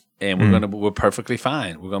show, and we're perfectly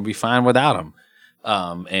fine. We're gonna be fine without him,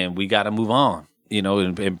 and we got to move on,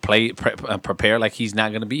 and prepare like he's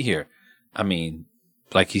not gonna be here." I mean,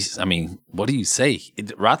 what do you say?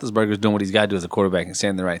 Roethlisberger's doing what he's got to do as a quarterback and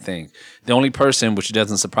saying the right thing. The only person, which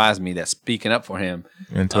doesn't surprise me, that's speaking up for him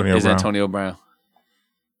is Antonio Brown.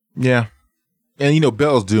 Yeah. And,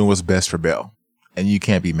 Bell's doing what's best for Bell, and you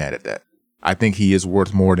can't be mad at that. I think he is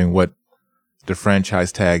worth more than what the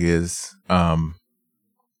franchise tag is.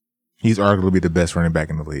 He's arguably the best running back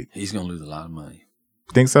in the league. He's going to lose a lot of money.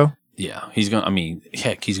 Think so? Yeah. He's going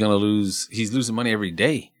to lose. He's losing money every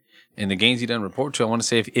day. And the games he doesn't report to, I want to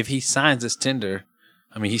say if he signs this tender,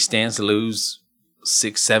 he stands to lose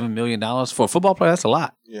 $6-7 million for a football player. That's a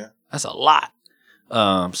lot. Yeah, that's a lot.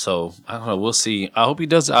 So I don't know. We'll see. I hope he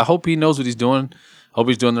does. I hope he knows what he's doing. I hope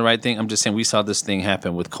he's doing the right thing. I'm just saying we saw this thing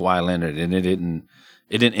happen with Kawhi Leonard, and it didn't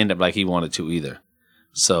end up like he wanted to either.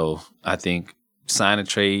 So I think sign a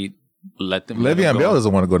trade. Let them. Le'Veon Bell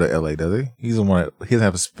doesn't want to go to LA, does he? He doesn't want to. He doesn't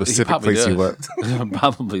have a specific place he wants.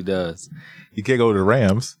 Probably does. He can't go to the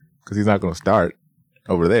Rams because he's not going to start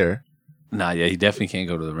over there. Nah, yeah, he definitely can't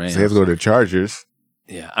go to the Rams. So he has to go to the Chargers.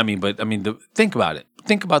 Yeah, think about it.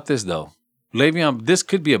 Think about this though. Le'Veon, this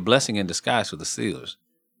could be a blessing in disguise for the Steelers.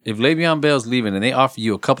 If Le'Veon Bell's leaving and they offer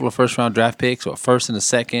you a couple of first-round draft picks or a first and a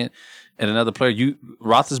second and another player,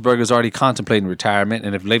 Roethlisberger's already contemplating retirement,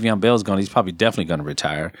 and if Le'Veon Bell's gone, he's probably definitely going to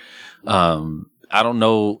retire. I don't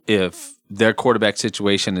know if their quarterback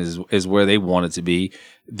situation is where they want it to be.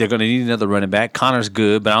 They're going to need another running back. Connor's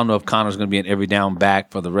good, but I don't know if Connor's going to be an every down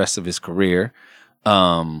back for the rest of his career.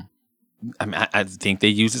 I think they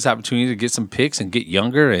use this opportunity to get some picks and get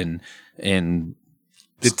younger and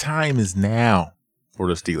the time is now for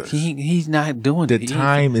the Steelers. He's not doing it. The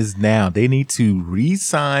time is now. They need to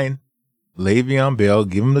re-sign Le'Veon Bell,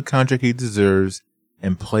 give him the contract he deserves,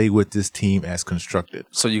 and play with this team as constructed.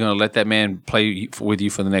 So you're going to let that man play with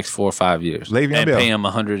you for the next 4 or 5 years, Le'Veon Bell, pay him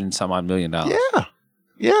 $100 and some odd million.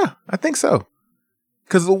 Yeah, I think so.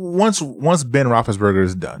 Because once Ben Roethlisberger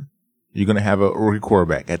is done, you're going to have a rookie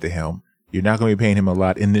quarterback at the helm. You're not going to be paying him a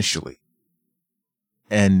lot initially.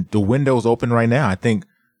 And the window's open right now. I think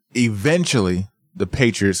eventually the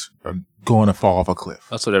Patriots are going to fall off a cliff.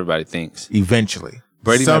 That's what everybody thinks. Eventually.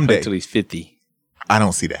 Brady might play until he's 50. I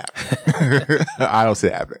don't see that happening. I don't see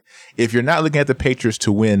that happening. If you're not looking at the Patriots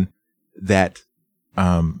to win that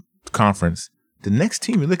conference, the next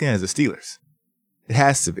team you're looking at is the Steelers. It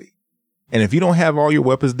has to be. And if you don't have all your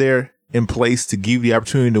weapons there in place to give you the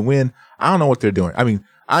opportunity to win, I don't know what they're doing.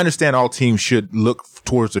 I understand all teams should look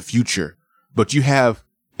towards the future, but you have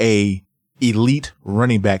a elite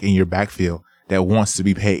running back in your backfield that wants to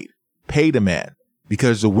be paid. Pay the man,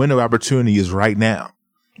 because the window of opportunity is right now.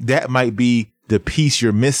 That might be the piece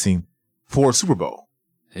you're missing for a Super Bowl.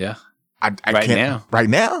 Yeah. Right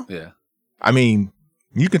now? Yeah.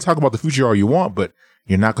 You can talk about the future all you want, but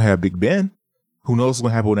you're not going to have Big Ben. Who knows what's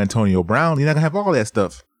going to happen with Antonio Brown? You're not going to have all that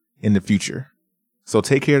stuff in the future. So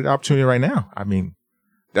take care of the opportunity right now.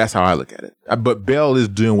 That's how I look at it. But Bell is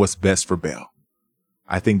doing what's best for Bell.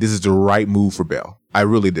 I think this is the right move for Bell. I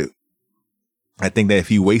really do. I think that if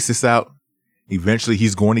he waits this out, eventually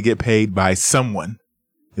he's going to get paid by someone.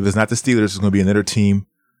 If it's not the Steelers, it's going to be another team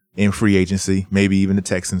in free agency, maybe even the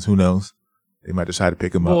Texans. Who knows? They might decide to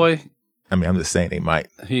pick him up. I'm just saying they might.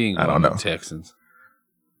 He ain't going I don't know. Texans.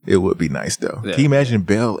 It would be nice, though. Yeah. Can you imagine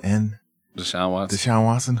Bell and Deshaun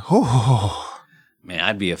Watson? Oh. Man,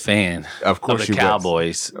 I'd be a fan of course the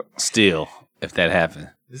Cowboys still if that happened.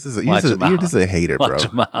 You're just a hater, bro.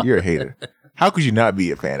 You're a hater. How could you not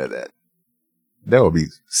be a fan of that? That would be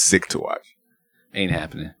sick to watch. Ain't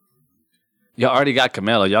happening. Y'all already got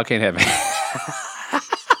Carmelo. Y'all can't have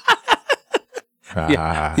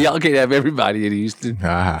y'all can't have everybody in Houston.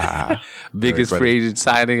 Biggest free agent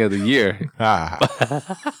signing of the year.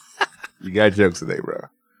 You got jokes today,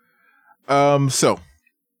 bro. So,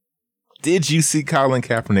 did you see Colin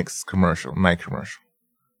Kaepernick's commercial, Nike commercial?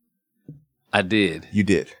 I did. You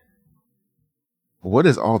did. What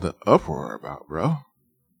is all the uproar about, bro?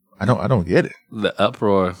 I don't get it. The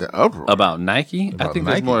uproar about Nike? I think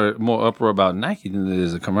Nike. there's more uproar about Nike than there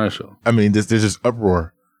is a commercial. I mean, there's just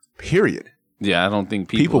uproar, period. Yeah, I don't think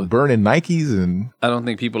people burning Nikes, and I don't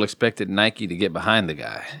think people expected Nike to get behind the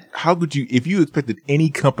guy. How could you, if you expected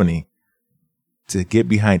any company to get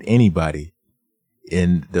behind anybody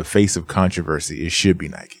in the face of controversy, it should be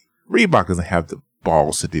Nike. Reebok doesn't have the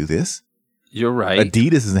balls to do this. You're right.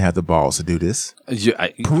 Adidas doesn't have the balls to do this.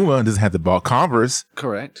 Puma doesn't have the ball. Converse.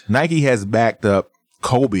 Correct. Nike has backed up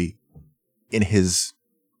Kobe in his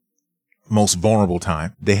most vulnerable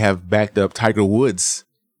time. They have backed up Tiger Woods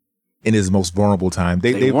in his most vulnerable time.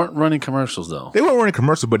 They weren't running commercials, though. They weren't running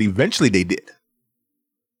commercials, but eventually they did.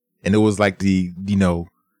 And it was like the,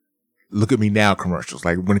 look at me now commercials.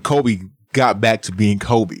 Like when Kobe got back to being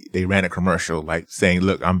Kobe, they ran a commercial like saying,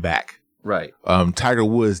 look, I'm back. Right. Tiger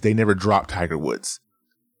Woods, they never dropped Tiger Woods.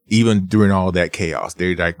 Even during all that chaos,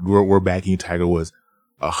 they're like, we're backing Tiger Woods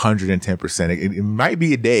 110%. It might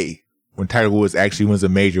be a day when Tiger Woods actually wins a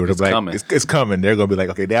major. It's coming. It's coming. They're going to be like,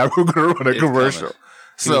 okay, now we're going to run a commercial. Coming.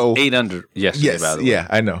 So 8 under yesterday, by the way. Yeah,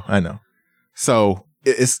 I know. So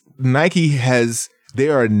it's Nike they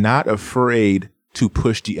are not afraid to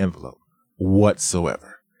push the envelope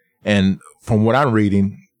whatsoever. And from what I'm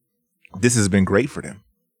reading, this has been great for them.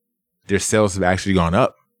 Their sales have actually gone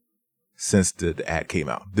up since the ad came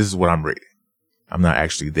out. This is what I'm reading. I'm not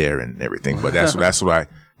actually there and everything, but that's what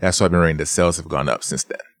I've been reading. The sales have gone up since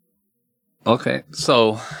then. Okay,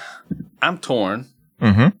 so I'm torn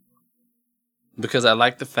because I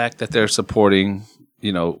like the fact that they're supporting,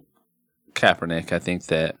 Kaepernick. I think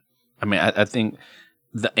that, I think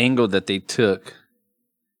the angle that they took,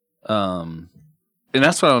 and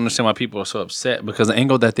that's why I don't understand why people are so upset, because the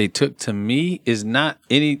angle that they took to me is not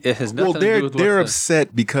any. It has nothing to do with. They're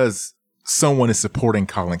upset because someone is supporting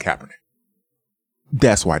Colin Kaepernick.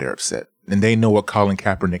 That's why they're upset, and they know what Colin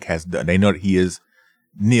Kaepernick has done. They know that he is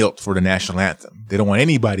knelt for the national anthem. They don't want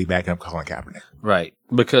anybody backing up Colin Kaepernick. Right,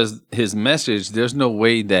 because his message. There's no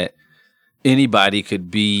way that anybody could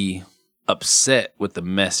be upset with the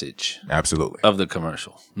message. Absolutely. Of the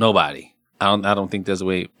commercial. Nobody. I don't think there's a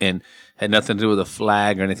way, and had nothing to do with a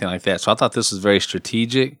flag or anything like that. So I thought this was very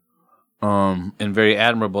strategic, and very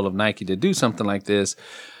admirable of Nike to do something like this.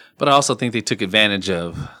 But I also think they took advantage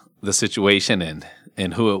of the situation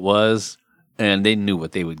and who it was, and they knew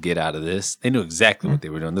what they would get out of this. They knew exactly what they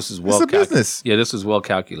were doing. This is well calculated. Yeah, this was well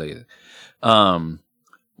calculated.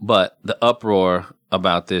 But the uproar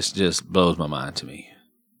about this just blows my mind to me.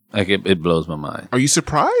 Like it blows my mind. Are you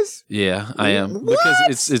surprised? Yeah, I am. What?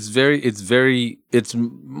 Because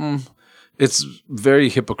it's very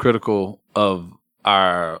hypocritical of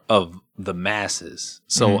the masses.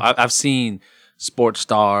 So I've seen sports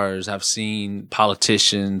stars, I've seen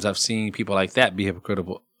politicians, I've seen people like that be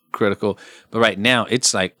hypocritical. But right now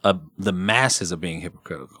it's like the masses are being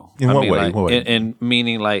hypocritical. In what way? Like, and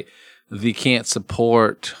meaning like they can't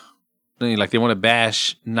support. Like they want to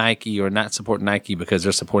bash Nike or not support Nike because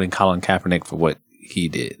they're supporting Colin Kaepernick for what he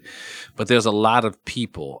did. But there's a lot of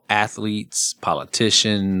people, athletes,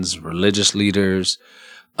 politicians, religious leaders,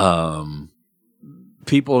 people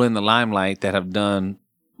in the limelight that have done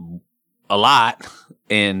a lot,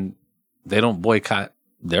 and they don't boycott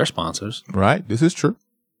their sponsors. Right. This is true.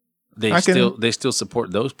 They still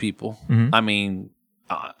support those people. Mm-hmm. I mean,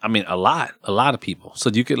 a lot of people.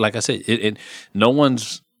 So you could, like I said, no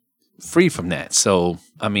one's free from that. So,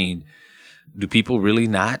 I mean, do people really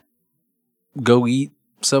not go eat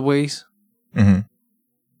Subways? Mm-hmm.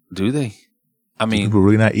 Do they? I mean, do people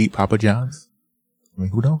really not eat Papa John's? I mean,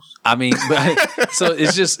 who knows? I mean, so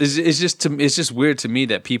it's just weird to me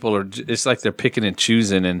that people are. It's like they're picking and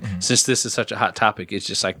choosing, and since this is such a hot topic, it's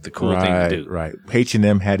just like the cool thing to do. Right.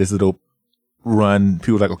 H&M had this little run.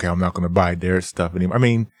 People were like, okay, I'm not going to buy their stuff anymore. I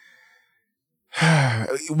mean,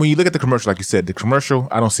 when you look at the commercial, like you said, the commercial,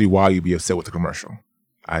 I don't see why you'd be upset with the commercial.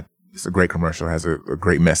 It's a great commercial, has a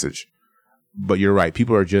great message. But you're right.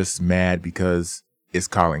 People are just mad because it's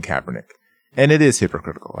Colin Kaepernick. And it is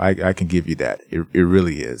hypocritical. I can give you that. It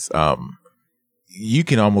really is. You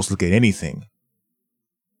can almost look at anything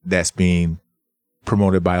that's being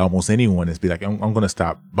promoted by almost anyone and be like, I'm going to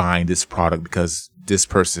stop buying this product because this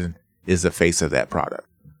person is the face of that product.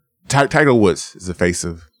 Tiger Woods is the face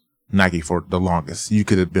of Nike for the longest. You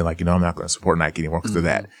could have been like, I'm not going to support Nike anymore because of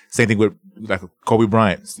that. Same thing with like Kobe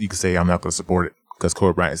Bryant. You could say, I'm not going to support it because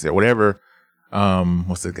Kobe Bryant's there. Whatever.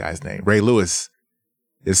 What's the guy's name? Ray Lewis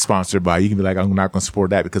is sponsored by. You can be like, I'm not going to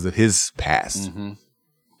support that because of his past. Mm-hmm.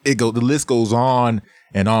 The list goes on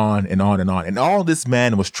and on and on and on. And all this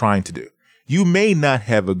man was trying to do. You may not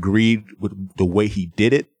have agreed with the way he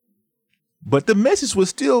did it, but the message was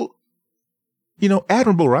still,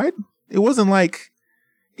 admirable, right? It wasn't like,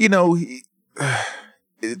 I don't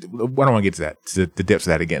want to get to that, to the depths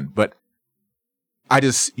of that again, but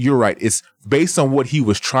you're right. It's based on what he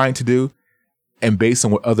was trying to do and based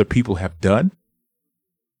on what other people have done.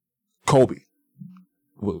 Kobe,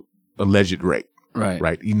 alleged rape. Right.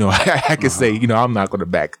 Right. I could say, I'm not going to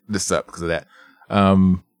back this up because of that.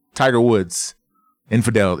 Tiger Woods,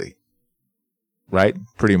 infidelity. Right.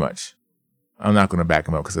 Pretty much. I'm not going to back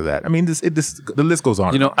him up because of that. I mean, the list goes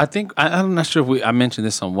on. I think I'm not sure if I mentioned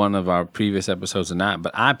this on one of our previous episodes or not,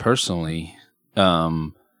 but I personally,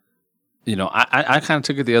 I kind of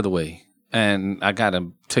took it the other way, and I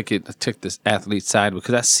took this athlete side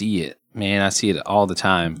because I see it, man. I see it all the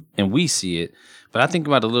time, and we see it, but I think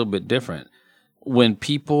about it a little bit different. When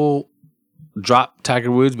people drop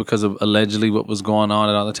Tiger Woods because of allegedly what was going on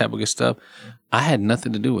and all that type of good stuff, I had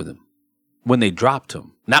nothing to do with him. When they dropped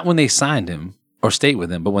him, not when they signed him or stayed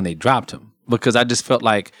with him, but when they dropped him, because I just felt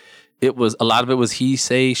like a lot of it was he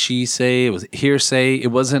say, she say, it was hearsay. It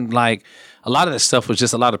wasn't like a lot of that stuff was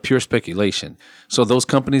just a lot of pure speculation. So those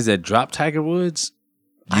companies that dropped Tiger Woods,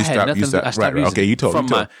 I stopped right. Okay, you told us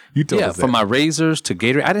that. From my razors to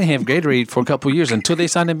Gatorade. I didn't have Gatorade for a couple of years until they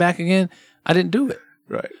signed him back again. I didn't do it.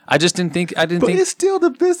 Right. I just didn't think. But it's still the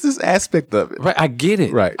business aspect of it. Right. I get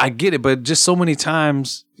it. Right. I get it. But just so many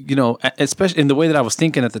times, especially in the way that I was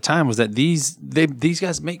thinking at the time, was that these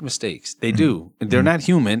guys make mistakes. They do. They're not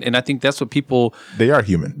human, and I think that's what people. They are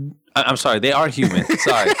human. I'm sorry. They are human.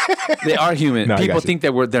 Sorry. They are human. No, people think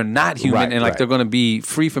that they're not human, and like they're going to be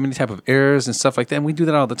free from any type of errors and stuff like that. And we do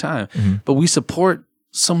that all the time. Mm-hmm. But we support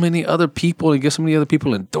so many other people and give so many other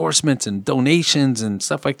people endorsements and donations and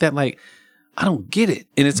stuff like that. Like, I don't get it.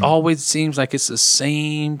 And it's always seems like it's the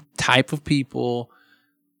same type of people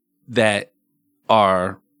that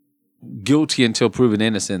are guilty until proven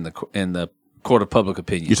innocent in the court of public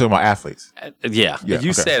opinion. You're talking about athletes. Yeah.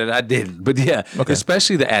 You said it. I didn't. But yeah,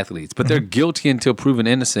 especially the athletes. But they're guilty until proven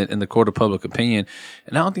innocent in the court of public opinion.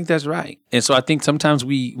 And I don't think that's right. And so I think sometimes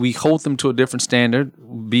we hold them to a different standard,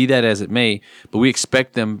 be that as it may, but we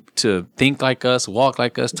expect them to think like us, walk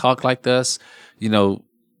like us, talk like us,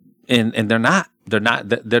 and they're not. They're not,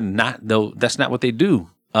 though. That's not what they do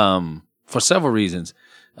for several reasons.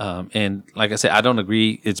 And like I said, I don't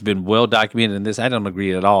agree. It's been well documented in this. I don't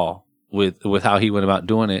agree at all with how he went about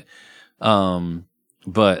doing it.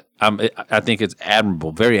 But I think it's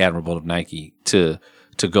admirable, very admirable of Nike to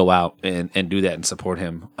go out and do that and support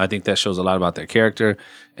him. I think that shows a lot about their character,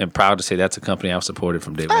 and proud to say that's a company I've supported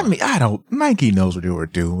from day one. I mean, Nike knows what they were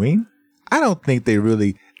doing. I don't think they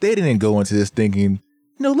didn't go into this thinking,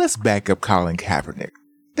 let's back up Colin Kaepernick.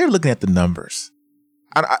 They're looking at the numbers.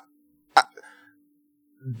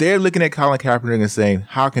 They're looking at Colin Kaepernick and saying,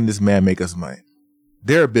 how can this man make us money?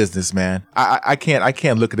 They're a businessman. I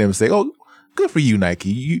can't look at them and say, oh, good for you,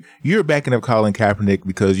 Nike. You're backing up Colin Kaepernick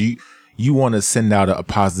because you want to send out a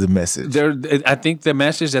positive message. I think the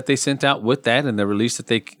message that they sent out with that and the release that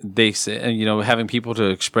they said, having people to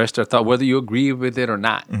express their thought, whether you agree with it or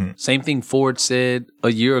not. Mm-hmm. Same thing Ford said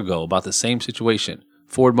a year ago about the same situation.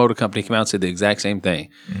 Ford Motor Company came out and said the exact same thing.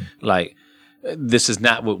 Mm-hmm. Like, this is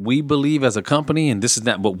not what we believe as a company, and this is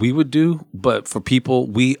not what we would do. But for people,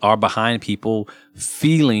 we are behind people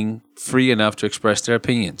feeling free enough to express their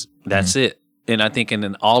opinions. That's it. And I think in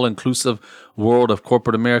an all-inclusive world of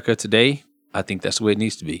corporate America today, I think that's the way it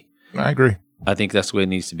needs to be. I agree. I think that's the way it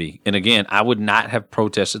needs to be. And again, I would not have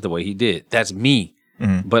protested the way he did. That's me.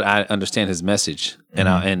 Mm-hmm. But I understand his message, and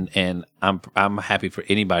I'm happy for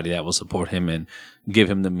anybody that will support him and give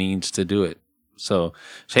him the means to do it. So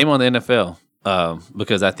shame on the NFL,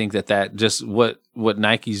 because I think that just what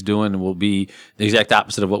Nike's doing will be the exact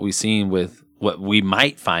opposite of what we've seen with what we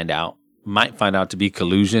might find out to be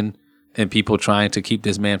collusion and people trying to keep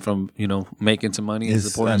this man from making some money and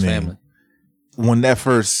supporting his family. When that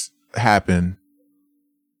first happened,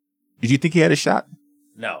 did you think he had a shot?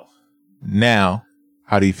 No. Now,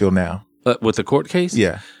 how do you feel now? With the court case?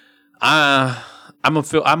 Yeah. I don't know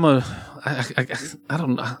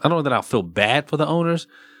that I'll feel bad for the owners,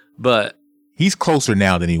 but he's closer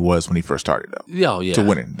now than he was when he first started, though. Yeah. To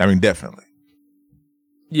winning. I mean, definitely.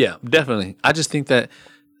 Yeah, definitely. I just think that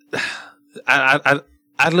I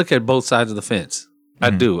look at both sides of the fence. I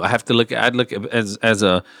do. I have to look at. I'd look at as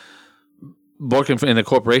a working in a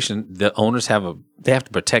corporation, the owners they have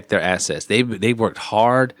to protect their assets. They worked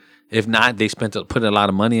hard. If not, they put a lot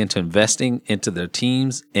of money into investing into their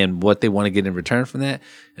teams and what they want to get in return from that.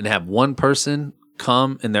 And to have one person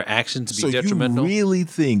come and their actions be detrimental. So you really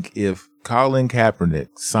think if Colin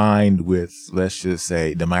Kaepernick signed with, let's just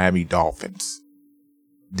say, the Miami Dolphins,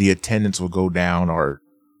 the attendance will go down, or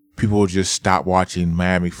people will just stop watching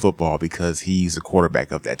Miami football because he's the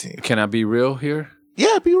quarterback of that team? Can I be real here?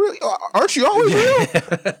 Yeah, be real. Aren't you always real?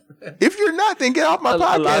 If you're not, then get off my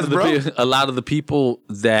podcast, bro. A lot of the people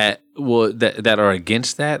that are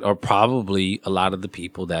against that are probably a lot of the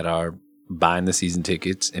people that are buying the season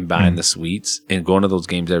tickets and buying the suites and going to those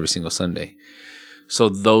games every single Sunday. So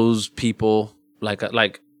those people, like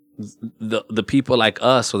the people like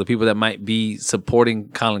us, or the people that might be supporting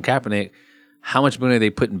Colin Kaepernick, how much money are they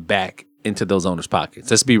putting back into those owners' pockets?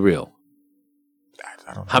 Let's be real.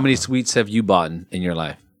 I don't know. How many suites have you bought in your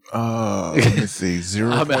life? Let me see.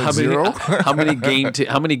 0.0.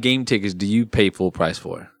 How many game tickets do you pay full price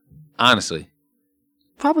for? Honestly,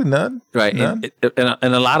 probably none. Right, none.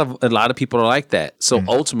 And a lot of people are like that. So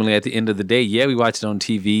ultimately, at the end of the day, yeah, we watch it on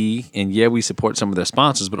TV, and yeah, we support some of their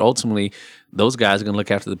sponsors. But ultimately, those guys are going to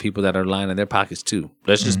look after the people that are lining their pockets too.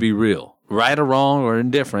 Let's just be real. Right or wrong or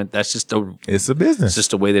indifferent, it's a business. It's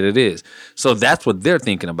just the way that it is. So that's what they're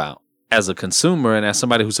thinking about. As a consumer and as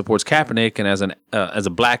somebody who supports Kaepernick, and as a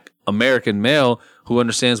black American male who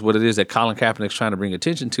understands what it is that Colin Kaepernick's trying to bring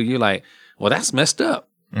attention to, you're like, well, that's messed up.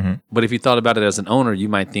 Mm-hmm. But if you thought about it as an owner, you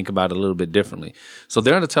might think about it a little bit differently. So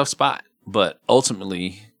they're in a tough spot. But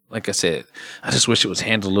ultimately, like I said, I just wish it was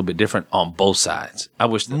handled a little bit different on both sides. I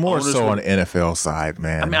wish more so on the NFL side,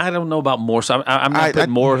 man. I mean, I don't know about more. So I'm not putting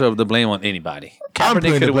more of the blame on anybody. I'm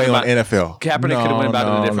putting the blame on NFL. Kaepernick could have went about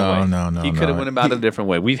it a different way. He could have went about it a different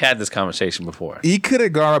way. We've had this conversation before. He could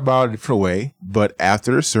have gone about it a different way, but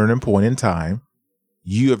after a certain point in time,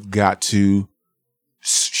 you have got to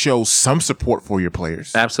show some support for your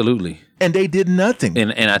players. Absolutely. And they did nothing.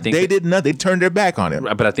 And I think they did nothing. They turned their back on him.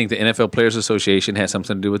 But I think the NFL Players Association had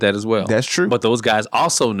something to do with that as well. That's true. But those guys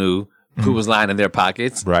also knew who was lining their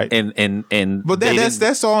pockets. Right. But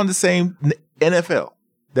that's all in the same NFL.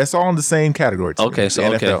 That's all in the same category. Okay.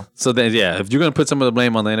 So then, yeah, if you're going to put some of the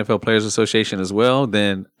blame on the NFL Players Association as well,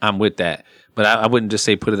 then I'm with that. But I wouldn't just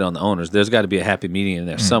say put it on the owners. There's got to be a happy medium in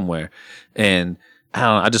there somewhere. And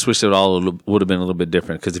I just wish it all would have been a little bit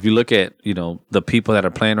different. Because if you look at, the people that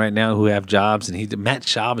are playing right now who have jobs, and Matt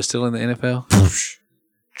Schaub is still in the NFL.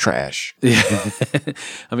 Trash. Yeah.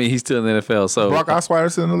 I mean, he's still in the NFL. So Brock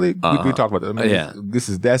Osweiler's in the league. We talked about that. I mean, yeah.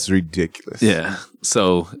 That's ridiculous. Yeah.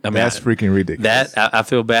 So I mean, that's freaking ridiculous. That I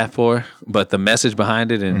feel bad for, but the message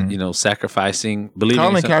behind it, and sacrificing, believing.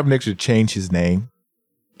 Colin Kaepernick should change his name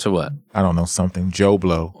to what? I don't know, something. Joe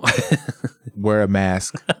Blow. Wear a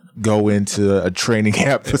mask. Go into a training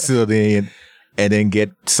camp facility and then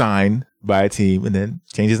get signed by a team and then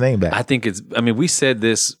change his name back. I think we said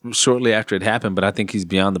this shortly after it happened, but I think he's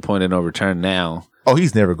beyond the point of no return now. Oh,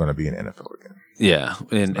 he's never going to be in the NFL again. Yeah,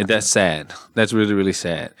 and that's sad. That's really, really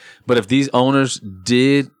sad. But if these owners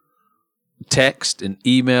did text and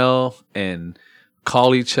email and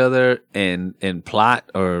call each other and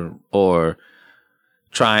plot or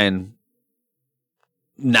try and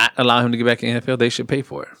not allow him to get back in the NFL, they should pay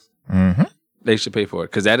for it. Mm-hmm. They should pay for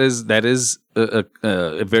it because that is a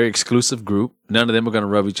very exclusive group. None of them are going to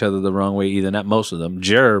rub each other the wrong way either. Not most of them.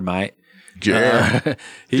 Jer might. He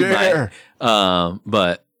might.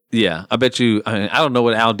 But yeah, I bet you. I don't know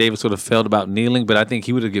what Al Davis would have felt about kneeling, but I think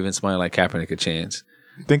he would have given somebody like Kaepernick a chance.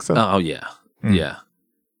 You think so? Oh yeah, yeah.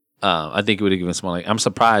 I think he would have given somebody. I'm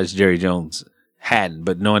surprised Jerry Jones hadn't,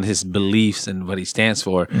 but knowing his beliefs and what he stands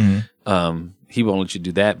for, he won't let you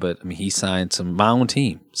do that. But I mean, he signed my own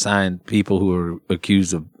team, signed people who were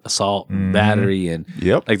accused of assault and battery, and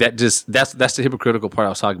like that. That's the hypocritical part I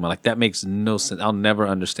was talking about. Like that makes no sense. I'll never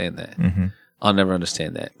understand that. I'll never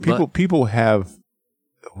understand that. People have,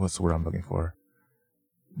 what's the word I'm looking for?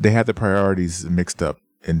 They have the priorities mixed up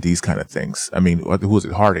in these kind of things. I mean, who was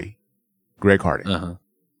it? Greg Hardy.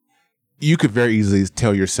 You could very easily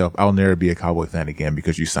tell yourself, I'll never be a Cowboy fan again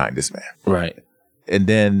because you signed this man. Right. And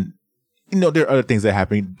then, there are other things that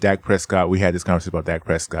happen. Dak Prescott, we had this conversation about Dak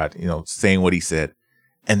Prescott, saying what he said.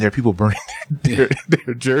 And there are people burning their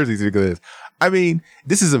jerseys because of this. I mean,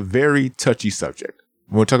 this is a very touchy subject.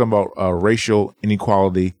 When we're talking about racial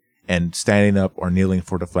inequality and standing up or kneeling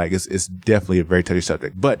for the flag, it's definitely a very touchy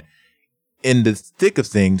subject. But in the thick of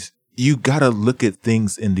things, you got to look at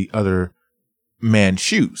things in the other man's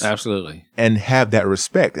shoes. Absolutely. And have that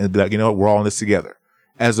respect and be like, we're all in this together.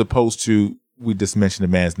 As opposed to, we just mentioned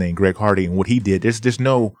the man's name, Greg Hardy, and what he did. There's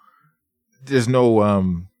no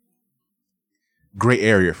gray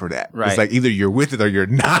area for that. Right. It's like either you're with it or you're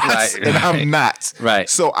not, Right, and I'm not. Right.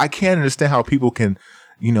 So I can't understand how people can,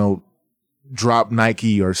 drop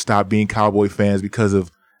Nike or stop being Cowboy fans because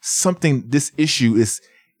of something. This issue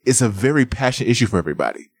is a very passionate issue for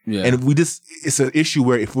everybody. Yeah. And it's an issue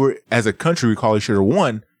where if we're, as a country, we probably should have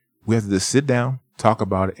won. We have to just sit down, talk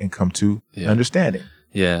about it, and come to understanding.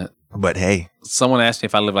 Yeah. But hey, someone asked me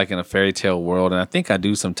if I live like in a fairy tale world, and I think I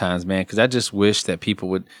do sometimes, man, because I just wish that people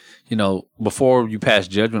would, before you pass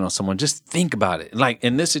judgment on someone, just think about it. Like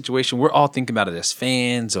in this situation, we're all thinking about it as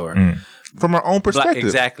fans or from our own perspective.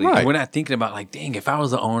 Exactly. Right. We're not thinking about like, dang, if I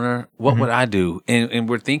was the owner, what would I do? And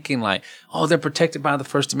we're thinking like, oh, they're protected by the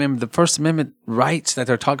First Amendment. The First Amendment rights that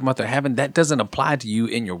they're talking about they're having, that doesn't apply to you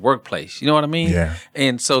in your workplace. You know what I mean? Yeah.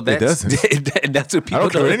 And so that's that's what people I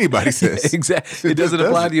don't care what anybody says. Exactly. It doesn't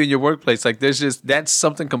apply to you in your workplace. Like that's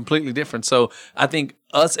something completely different. So I think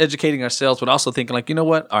us educating ourselves, but also thinking like, you know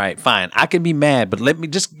what? All right, fine. I can be mad, but let me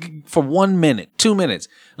just for 1 minute, 2 minutes,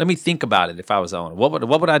 let me think about it. If I was the owner, what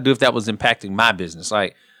would I do if that was impacting my business?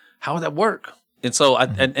 Like, how would that work? And so,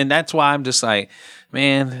 and that's why I'm just like,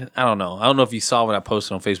 man, I don't know. I don't know if you saw what I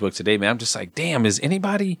posted on Facebook today, man. I'm just like, damn, is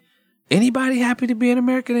anybody happy to be an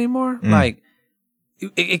American anymore? Like,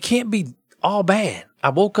 it can't be all bad. I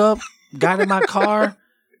woke up, got in my car,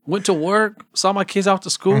 went to work, saw my kids off to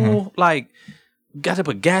school, like, got to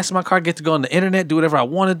put gas in my car, get to go on the internet, do whatever I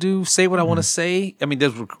want to do, say what I want to say. I mean,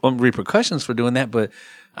 there's repercussions for doing that, but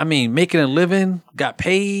I mean, making a living, got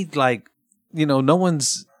paid, like, no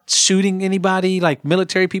one's shooting anybody, like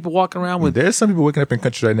military people walking around with. There's some people waking up in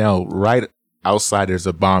countries right now, right outside there's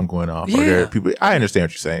a bomb going off. Yeah. Or there are people. I understand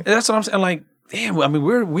what you're saying. That's what I'm saying. Like, damn, I mean,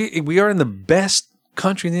 we are in the best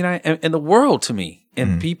country in the world to me,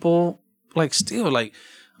 and people like still like.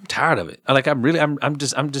 I'm tired of it. Like I'm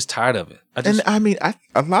just tired of it.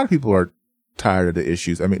 A lot of people are tired of the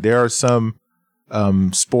issues. I mean, there are some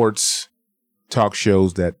sports talk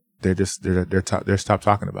shows that they're stopped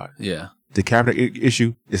talking about it. Yeah. The Kaepernick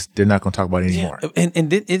issue they're not going to talk about it anymore. Yeah.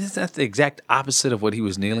 And isn't that the exact opposite of what he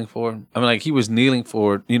was kneeling for? I mean, like he was kneeling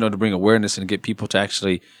for to bring awareness and get people to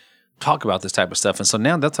actually talk about this type of stuff. And so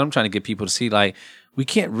now that's what I'm trying to get people to see. Like, we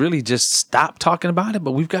can't really just stop talking about it,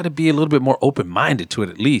 but we've got to be a little bit more open-minded to it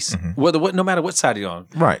at least. No matter what side you're on.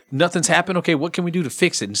 Right. Nothing's happened. Okay, what can we do to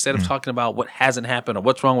fix it? Instead of talking about what hasn't happened or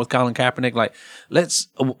what's wrong with Colin Kaepernick, like,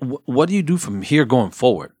 what do you do from here going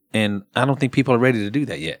forward? And I don't think people are ready to do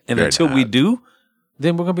that yet. And until we do,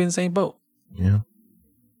 then we're going to be in the same boat. Yeah.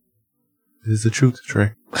 This is the truth,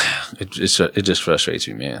 Trey. It just frustrates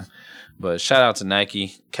me, man. But shout out to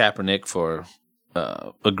Nike, Kaepernick for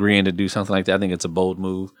agreeing to do something like that. I think it's a bold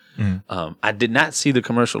move. I did not see the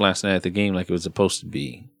commercial last night at the game like it was supposed to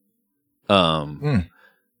be. I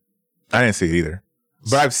didn't see it either,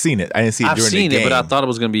 but I've seen it. I didn't see it during the game. I've seen it, but I thought it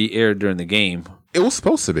was going to be aired during the game. It was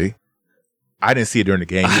supposed to be. I didn't see it during the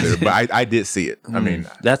game either, but I did see it. I mean,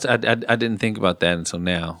 I didn't think about that until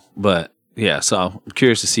now. But yeah, so I'm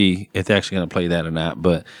curious to see if they're actually going to play that or not.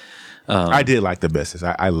 But I did like the message.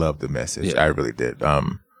 I loved the message. Yeah. I really did.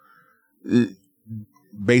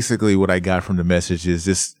 Basically, what I got from the message is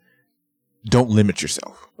just don't limit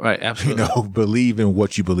yourself. Right, absolutely. Believe in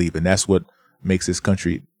what you believe in. That's what makes this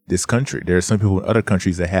country. There are some people in other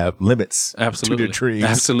countries that have limits to their dreams.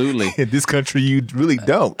 Absolutely. In this country, you really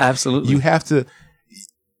don't. Absolutely. You have to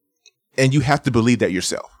believe that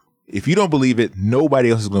yourself. If you don't believe it,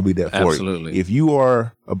 nobody else is going to be that for Absolutely. you. If you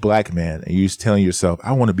are a black man and you're telling yourself,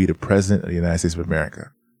 I want to be the president of the United States of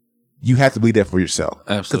America, you have to believe that for yourself.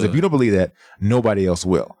 Absolutely. Because if you don't believe that, nobody else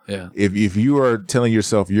will. Yeah. If you are telling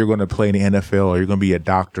yourself you're going to play in the NFL or you're going to be a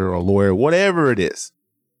doctor or a lawyer, whatever it is,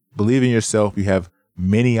 believe in yourself. You have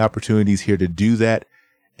many opportunities here to do that.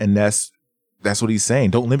 And that's what he's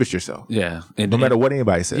saying. Don't limit yourself. Yeah. No matter what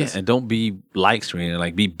anybody says. Yeah, and don't be like Serena,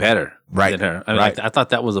 like be better Right. than her. I mean, Right. I thought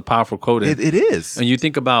that was a powerful quote. It is. And you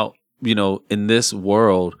think about, in this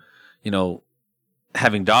world,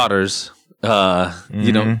 having daughters,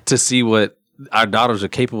 to see what our daughters are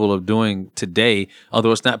capable of doing today,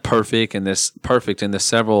 although it's not perfect and there's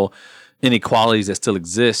several inequalities that still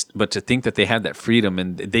exist, but to think that they have that freedom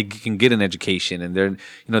and they can get an education and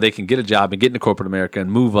they can get a job and get into corporate America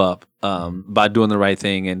and move up by doing the right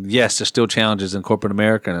thing. And yes, there's still challenges in corporate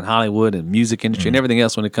America and in Hollywood and music industry and everything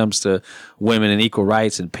else when it comes to women and equal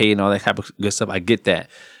rights and pay and all that type of good stuff. I get that,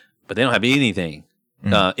 but they don't have anything,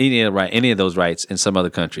 any of those rights in some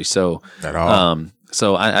other country. So At all.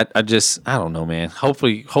 So I don't know, man.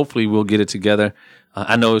 Hopefully we'll get it together.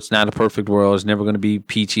 I know it's not a perfect world. It's never going to be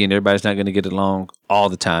peachy and everybody's not going to get along all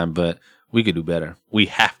the time, but we could do better. We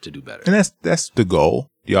have to do better. And that's the goal,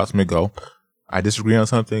 the ultimate goal. I disagree on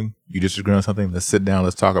something. You disagree on something. Let's sit down.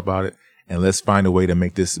 Let's talk about it. and let's find a way to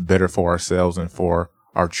make this better for ourselves and for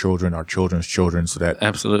our children, our children's children, so that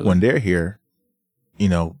Absolutely. when they're here,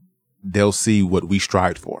 they'll see what we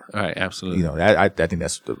strived for. All right, absolutely. I think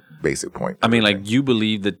that's the basic point. I mean, like, you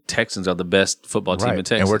believe the Texans are the best football team in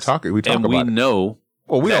Texas, and we talk and about we it. know.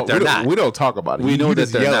 Well, we that we don't talk about it. We know you that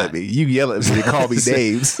just they're yell not. at me. You yell at me. You call me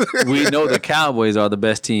names. We know the Cowboys are the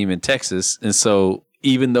best team in Texas, and so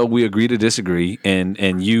even though we agree to disagree,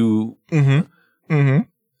 and you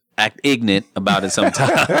act ignorant about it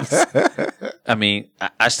sometimes, I mean,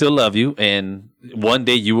 I still love you, and one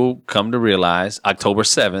day you will come to realize October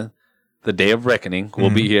 7th, the day of reckoning, will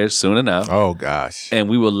be here soon enough. Oh gosh! And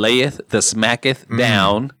we will layeth the smacketh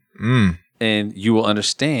down, and you will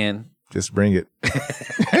understand. Just bring it.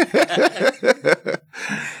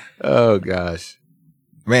 Oh gosh,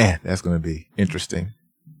 man, that's going to be interesting.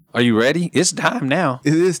 Are you ready? It's time now.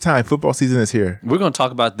 It is time. Football season is here. We're going to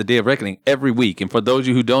talk about the Day of Reckoning every week. And for those of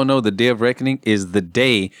you who don't know, the Day of Reckoning is the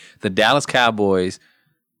day the Dallas Cowboys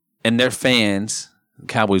and their fans,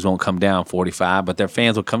 Cowboys won't come down 45, but their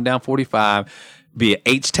fans will come down 45, be an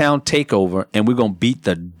H-Town takeover, and we're going to beat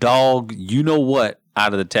the dog, you-know-what,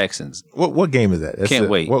 out of the Texans. What game is that? Can't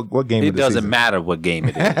wait. What game? It doesn't matter what game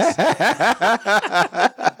it is.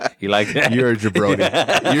 You like that? You're a jabroni.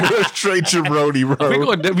 You're a straight jabroni, bro. We're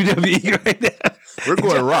going WWE right now. We're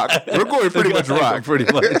going rock. We're going pretty much rock. Pretty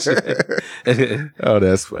much. Oh,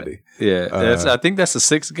 that's funny. Yeah. I think that's the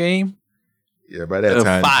 6th game. Yeah, by that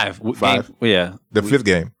time. 5. Yeah. The 5th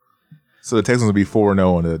game. So the Texans will be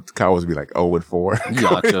 4-0 and the Cowboys will be like 0-4. You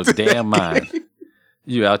out your damn mind.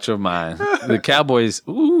 You out your mind. The Cowboys,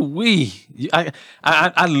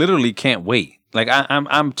 I literally can't wait. Like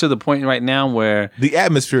I'm to the point right now where the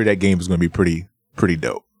atmosphere of that game is going to be pretty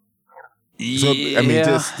dope. So I mean,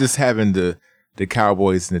 just having the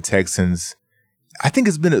Cowboys and the Texans. I think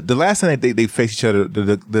it's been the last time they faced each other.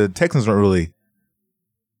 The Texans weren't really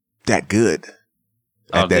that good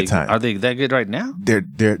at that time. Are they that good right now?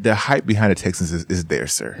 The hype behind the Texans is there,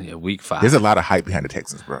 sir. Yeah, week 5. There's a lot of hype behind the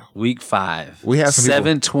Texans, bro. Week 5. We have some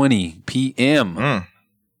 7:20 p.m. Man,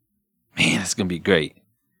 it's gonna be great.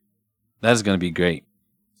 That's gonna be great.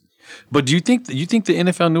 But do you think the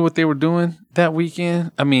NFL knew what they were doing that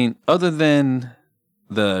weekend? I mean, other than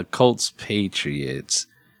the Colts Patriots,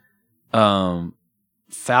 Falcons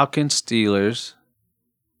Steelers,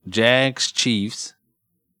 Jags Chiefs,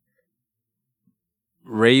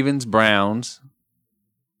 Ravens Browns,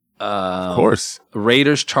 of course,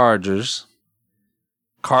 Raiders Chargers,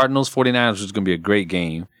 Cardinals 49ers, which is going to be a great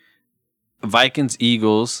game, Vikings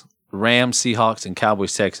Eagles, Rams Seahawks, and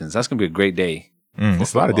Cowboys Texans. That's going to be a great day.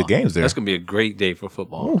 There's a lot of good games there. That's going to be a great day for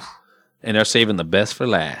football. Oof. And they're saving the best for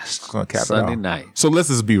last. Sunday night. So let's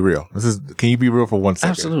just be real. Can you be real for 1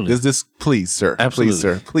 second? Absolutely. This please, sir.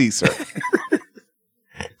 Absolutely. Please, sir.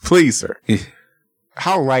 Please, sir.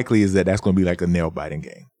 How likely is that's going to be like a nail-biting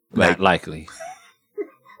game? Not likely.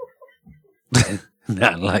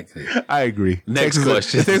 Not likely. I agree. Next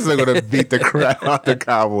question. Texans are going to beat the crap out the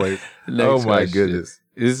Cowboys. Oh, my goodness.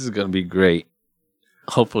 This is going to be great.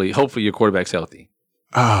 Hopefully your quarterback's healthy.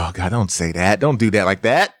 Oh, God, don't say that. Don't do that like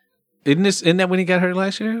that. Isn't that when he got hurt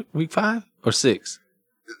last year? Week 5 or 6?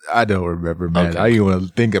 I don't remember, man. Okay. I didn't want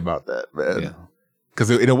to think about that, man. Yeah. Because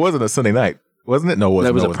it wasn't a Sunday night, wasn't it? No, it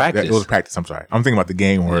wasn't. That was a practice. It was a practice. I'm sorry. I'm thinking about the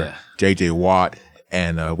game where J.J. Watt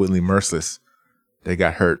and Whitley Merciless, they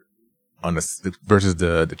got hurt on versus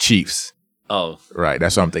the Chiefs. Oh, right.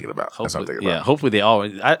 That's what I'm thinking about. Hopefully they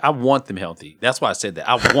always. I want them healthy. That's why I said that.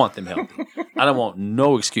 I want them healthy. I don't want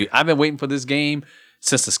no excuse. I've been waiting for this game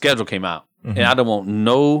since the schedule came out, and I don't want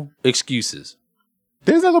no excuses.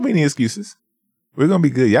 There's not gonna be any excuses. We're gonna be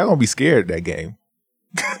good. Y'all gonna be scared that game.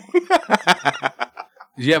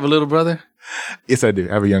 Do you have a little brother? Yes, I do.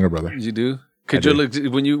 I have a younger brother. You do?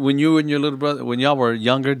 When you and your little brother, when y'all were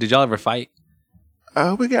younger, did y'all ever fight?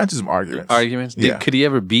 We got into some arguments. Yeah. Could he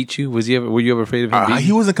ever beat you? Were you ever afraid of him beating you?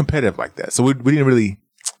 He wasn't competitive like that. So we didn't really.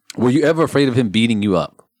 Were you ever afraid of him beating you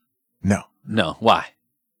up? No. No. Why?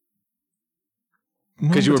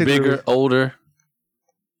 Because you were bigger, older.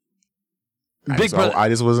 I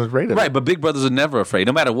just wasn't afraid of it. Right, but big brothers are never afraid,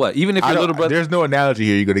 no matter what. Even if your little brother. There's no analogy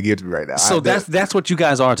here you're going to give to me right now. So that's what you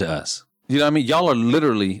guys are to us. You know what I mean? Y'all are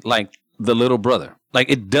literally like the little brother. Like,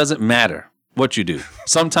 it doesn't matter what you do.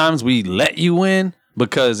 Sometimes we let you win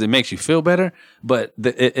because it makes you feel better. But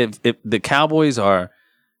if the Cowboys are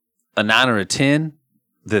a 9 or a 10,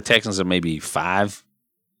 the Texans are maybe 5.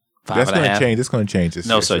 That's going to change. It's going to change this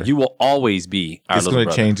year. No, sir. You will always be our little brother.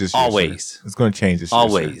 It's going to change this year. Always. It's going to change this year.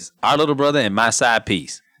 Always. Sir. Our little brother and my side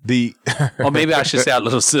piece. Or maybe I should say our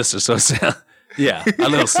little sister. So our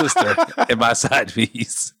little sister and my side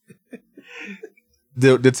piece.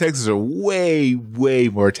 the Texans are way, way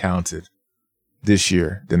more talented this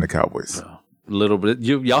year than the Cowboys. A little bit.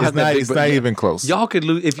 Y'all have It's not even close. Y'all could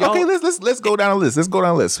lose if y'all. Okay, let's go down a list. Let's go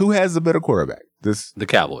down a list. Who has the better quarterback? The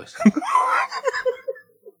Cowboys.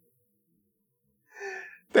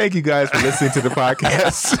 Thank you guys for listening to the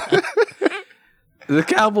podcast. The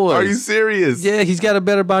Cowboys. Are you serious? Yeah, he's got a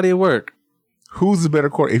better body of work. Who's the better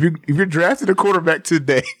quarterback? If you're drafting a quarterback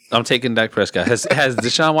today, I'm taking Dak Prescott. Has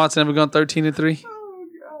Deshaun Watson ever gone 13-3? oh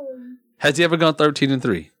God. Has he ever gone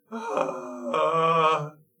 13-3?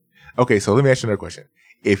 Okay, so let me ask you another question.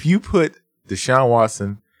 If you put Deshaun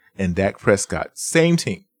Watson and Dak Prescott, same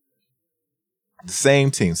team,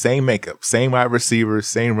 same makeup, same wide receiver,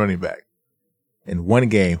 same running back, in one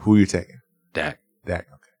game, who are you taking? Dak. Okay.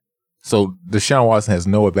 So Deshaun Watson has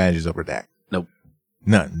no advantages over Dak. Nope.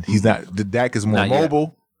 None. He's not. The Dak is more Not yet.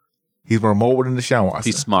 mobile. He's more mobile than Deshaun Watson.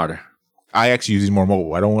 He's smarter. I actually use he's more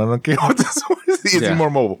mobile. I don't care what this one is. Is he more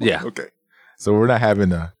mobile? Yeah. Okay. So we're not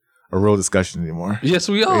having a real discussion anymore. Yes,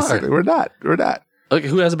 we are. Basically, we're not. Okay,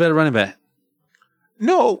 who has a better running back?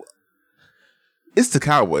 No. It's the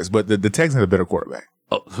Cowboys, but the Texans have a better quarterback.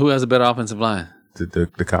 Oh, who has a better offensive line?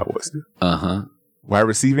 The Cowboys do. Uh-huh. Wide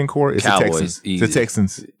receiving core is the Cowboys, Texans. easy. The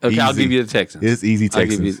Texans. Okay, I'll Easy. give you the Texans. It's easy I'll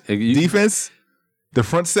give Texans. you- Defense, the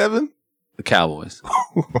front seven. The Cowboys.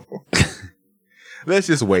 Let's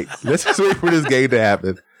just wait. Let's just wait for this game to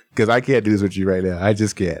happen because I can't do this with you right now. I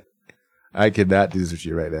just can't. I cannot do this with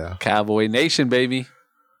you right now. Cowboy Nation, baby.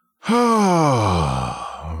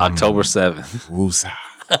 October October 7th. Woosah.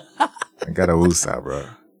 I got a woosah, bro.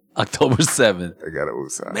 October 7th. I got a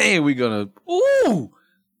woosah. Man, we're gonna. Ooh.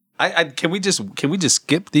 Can we just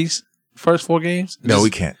skip these first 4 games? No,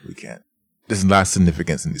 we can't. We can't. There's a lot of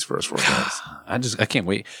significance in these first 4 games. I can't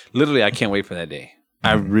wait. Literally, I can't wait for that day.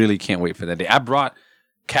 I really can't wait for that day. I brought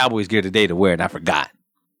Cowboys gear today to wear, and I forgot.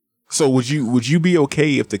 So would you be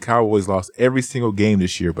okay if the Cowboys lost every single game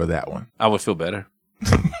this year but that one? I would feel better.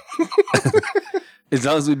 As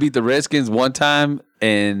long as we beat the Redskins one time,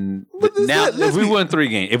 and now if we won 3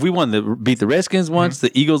 games, if we beat the Redskins once,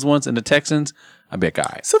 the Eagles once, and the Texans, I'd be like, all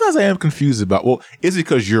right. Sometimes I am confused about, well, is it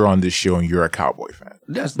because you're on this show and you're a Cowboy fan?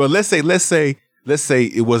 But let's say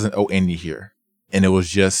it wasn't Andy here and it was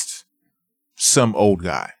just some old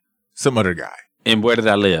guy, some other guy. And where did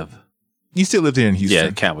I live? You still lived here in Houston.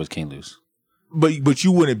 Yeah, Cowboys can't lose. But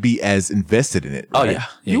you wouldn't be as invested in it. Right? Oh yeah.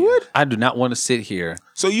 You would? I do not want to sit here.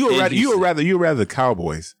 So you would rather the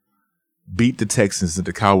Cowboys beat the Texans than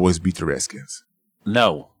the Cowboys beat the Redskins.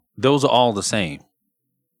 No, those are all the same.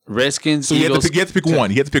 Redskins. So Eagles, you have to pick one.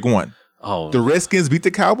 You have to pick one. Oh, The Redskins beat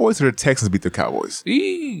the Cowboys or the Texans beat the Cowboys?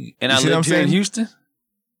 and I see what I'm lived here in saying? Houston.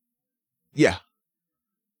 Yeah.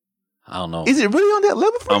 I don't know. Is it really on that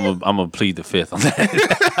level for you? I'm gonna plead the fifth on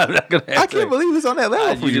that. I'm not gonna I can't believe it's on that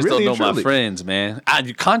level for you you. just Really don't and know my truly. friends, man.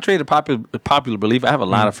 Contrary to popular belief, I have a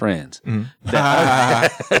lot of friends, and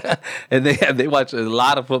they watch a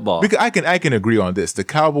lot of football. Because I can agree on this. The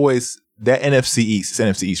Cowboys, that NFC East, it's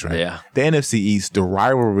NFC East, right? Yeah. The NFC East, the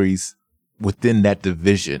rivalries within that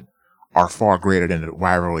division are far greater than the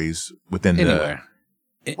rivalries within Anywhere.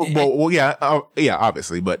 well, yeah,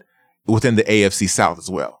 obviously, but within the AFC South as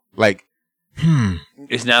well. Like,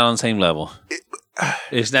 It's not on the same level.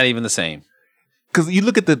 It's not even the same. because you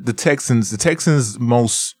look at the Texans. The Texans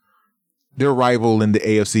their rival in the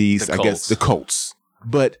AFC East, The I guess, Colts. the Colts.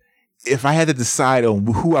 But if I had to decide on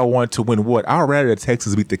who I want to win what, I'd rather the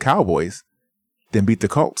Texans beat the Cowboys than beat the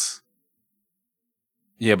Colts.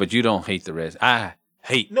 Yeah, but you don't hate the Reds. I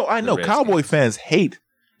hate. No, I know the Cowboy fans hate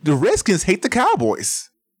the Redskins. Hate the Cowboys.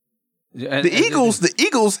 Redskins. The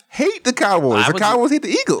Eagles hate the Cowboys. The Cowboys hate the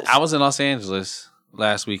Eagles. I was in Los Angeles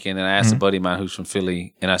last weekend, and I asked a buddy of mine who's from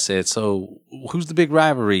Philly, and I said, "So, who's the big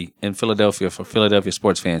rivalry in Philadelphia for Philadelphia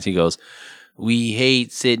sports fans?" He goes, "We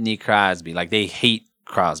hate Sidney Crosby. Like they hate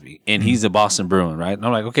Crosby, and he's a Boston Bruin, right?" And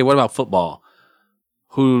I'm like, "Okay, what about football?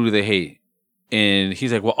 Who do they hate?" And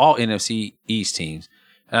he's like, "Well, all NFC East teams."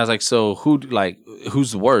 And I was like, "So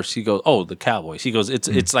who's the worst?" He goes, "Oh, the Cowboys." He goes, "It's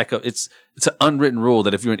an unwritten rule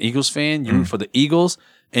that if you're an Eagles fan, you root for the Eagles,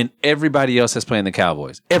 and everybody else is playing the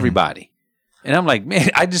Cowboys. Everybody." And I'm like,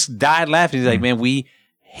 man, I just died laughing. He's like, man, we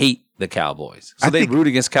hate the Cowboys, so they root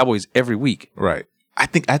against Cowboys every week. Right. I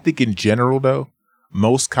think in general though,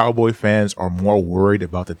 most Cowboy fans are more worried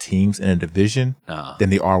about the teams in a division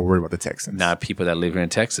than they are worried about the Texans. Not people that live here in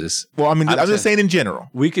Texas. Well, I mean, I'm just saying in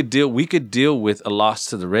general. We could deal with a loss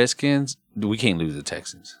to the Redskins. We can't lose the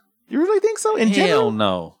Texans. You really think so? In general? Hell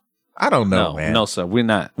no. I don't know, man. No, sir. We're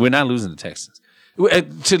not losing the Texans.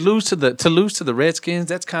 To lose to the Redskins,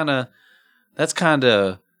 that's kind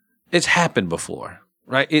of it's happened before,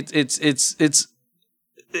 right? It's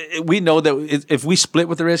we know that if we split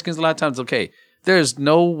with the Redskins a lot of times, okay, there's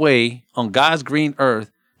no way on God's green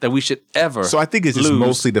earth that we should ever. So I think it's just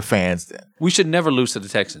mostly the fans then. We should never lose to the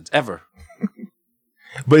Texans ever.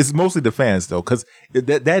 But it's mostly the fans though, because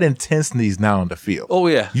that intensity is now on the field. Oh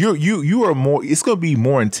yeah, you are more. It's going to be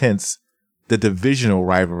more intense, the divisional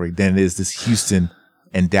rivalry, than it is this Houston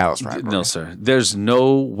and Dallas rivalry. No, sir. There's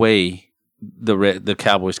no way the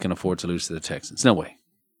Cowboys can afford to lose to the Texans. No way.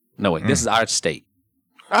 No way. This is our state.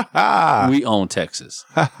 We own Texas.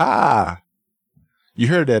 You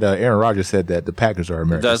heard that Aaron Rodgers said that the Packers are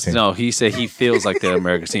America's team. No, he said he feels like they're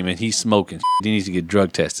America's team, and he's smoking. He needs to get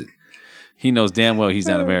drug tested. He knows damn well he's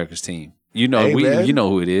not America's team. You know, you know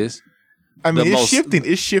who it is. I mean, it's shifting.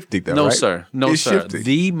 It's shifting, though. No, right? sir. No, it's sir. Shifting.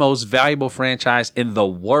 The most valuable franchise in the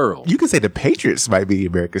world. You can say the Patriots might be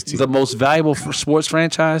America's team. The most valuable sports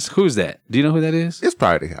franchise. Who's that? Do you know who that is? It's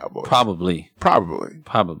probably the Cowboys.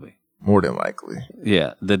 Probably. More than likely.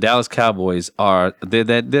 Yeah, the Dallas Cowboys are. They're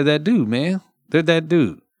that dude, man. They're that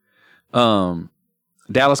dude.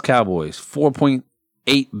 Dallas Cowboys,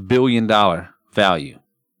 $4.8 billion value.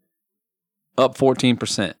 Up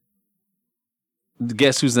 14%.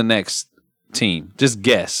 Guess who's the next team? Just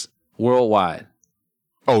guess. Worldwide.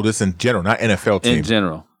 Oh, this in general, not NFL team. In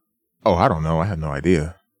general. Oh, I don't know. I have no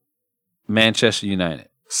idea. Manchester United.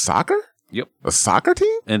 Soccer? Yep. A soccer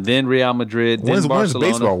team? And then Real Madrid. Then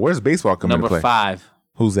Barcelona. Baseball? Where's baseball coming into play? Number 5.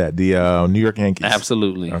 Who's that? The New York Yankees?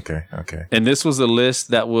 Absolutely. Okay. And this was a list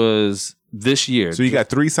that was this year. So you got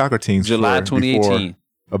 3 soccer teams. July 2018.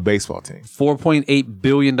 A baseball team. $4.8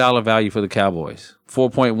 billion value for the Cowboys.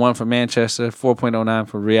 4.1 for Manchester, 4.09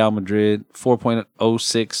 for Real Madrid,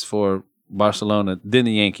 4.06 for Barcelona, then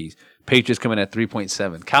the Yankees. Patriots coming at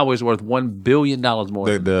 3.7. Cowboys worth $1 billion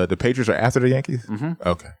more. The Patriots are after the Yankees? Mm-hmm.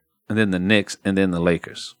 Okay. And then the Knicks, and then the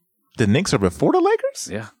Lakers. The Knicks are before the Lakers?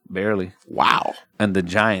 Yeah, barely. Wow. And the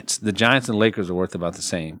Giants and Lakers are worth about the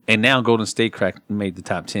same. And now Golden State made the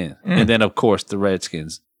top 10. And then, of course, the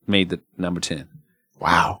Redskins made the number 10.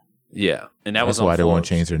 Wow. Yeah, and that's why they won't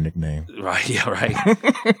change their nickname. Right. Yeah. Right.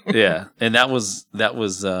 Yeah, and that was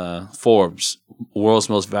Forbes World's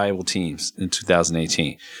Most Valuable Teams in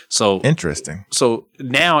 2018. So interesting. So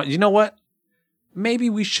now you know what? Maybe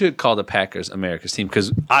we should call the Packers America's team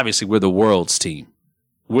because obviously we're the world's team.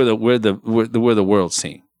 We're the world's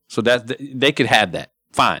team. So that they could have that.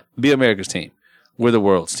 Fine, be America's team. We're the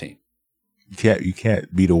world's team. You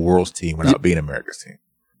can't be the world's team without being America's team.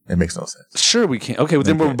 It makes no sense. Sure we can. Okay, well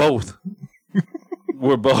then we're both.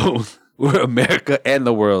 We're both. We're America and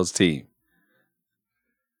the world's team.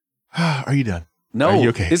 Are you done? No. Are you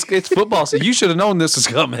okay? It's football. So you should have known this was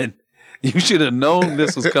coming. You should have known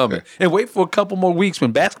this was coming. And wait for a couple more weeks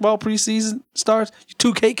when basketball preseason starts.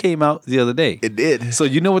 2K came out the other day. It did. So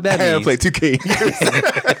you know what that means. I haven't played 2K.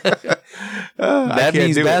 That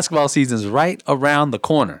means basketball season's right around the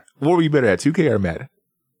corner. What were you better at, 2K or Madden?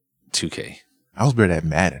 2K. I was better at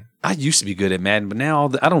Madden. I used to be good at Madden, but now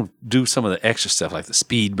I don't do some of the extra stuff like the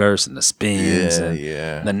speed bursts and the spins and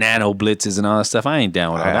the nano blitzes and all that stuff. I ain't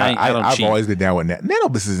down with all that. I've always been down with that. Nano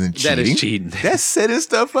blitz isn't cheating. That is cheating. That's setting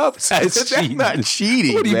stuff up. That's cheating. Not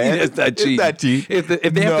cheating, What do you man. mean that's not cheating? It's not cheating. If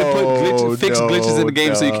they have to fix glitches in the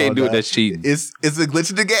game so you can't do it, that's cheating. It's a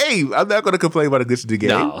glitch in the game. I'm not going to complain about a glitch in the game.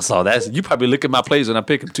 No, so you probably look at my plays when I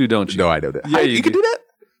pick them too, don't you? No, I know that. Yeah, you can do that?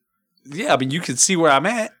 Yeah, I mean, you can see where I'm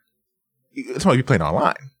at. It's why you playing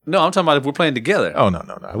online. No, I'm talking about if we're playing together. Oh, no.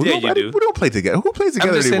 We don't play together. Who plays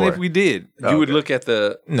together anymore? I'm just saying if we did, you would look at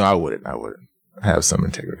the... No, I wouldn't. I have some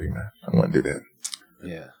integrity, man. I wouldn't do that.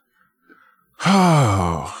 Yeah.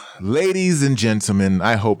 Oh, ladies and gentlemen,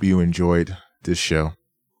 I hope you enjoyed this show.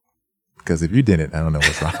 Because if you didn't, I don't know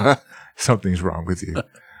what's wrong. Something's wrong with you.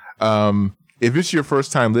 If it's your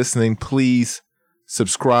first time listening, please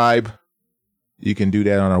subscribe. You can do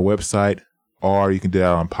that on our website, or you can do that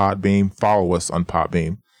on Podbeam. Follow us on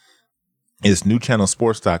Podbeam. It's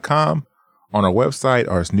newchannelsports.com on our website,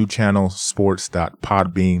 or it's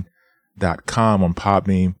newchannelsports.podbean.com on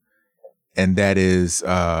Podbeam. And that is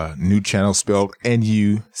New Channel spelled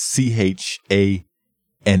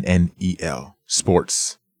NUCHANNEL.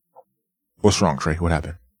 Sports. What's wrong, Trey? What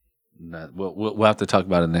happened? We'll have to talk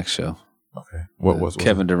about it next show. Okay. What was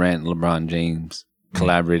Kevin Durant and LeBron James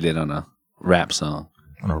collaborated on a rap song.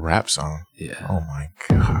 On a rap song? Yeah. Oh my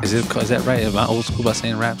God. Is that right? Am I old school by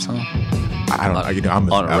saying rap song? I don't know.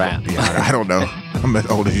 I'm on a rap. I don't know. I'm as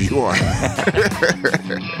old as you are. I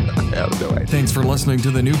have no idea. Thanks for listening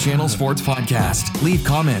to the New Channel Sports Podcast. Leave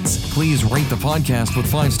comments. Please rate the podcast with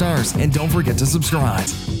 5 stars and don't forget to subscribe.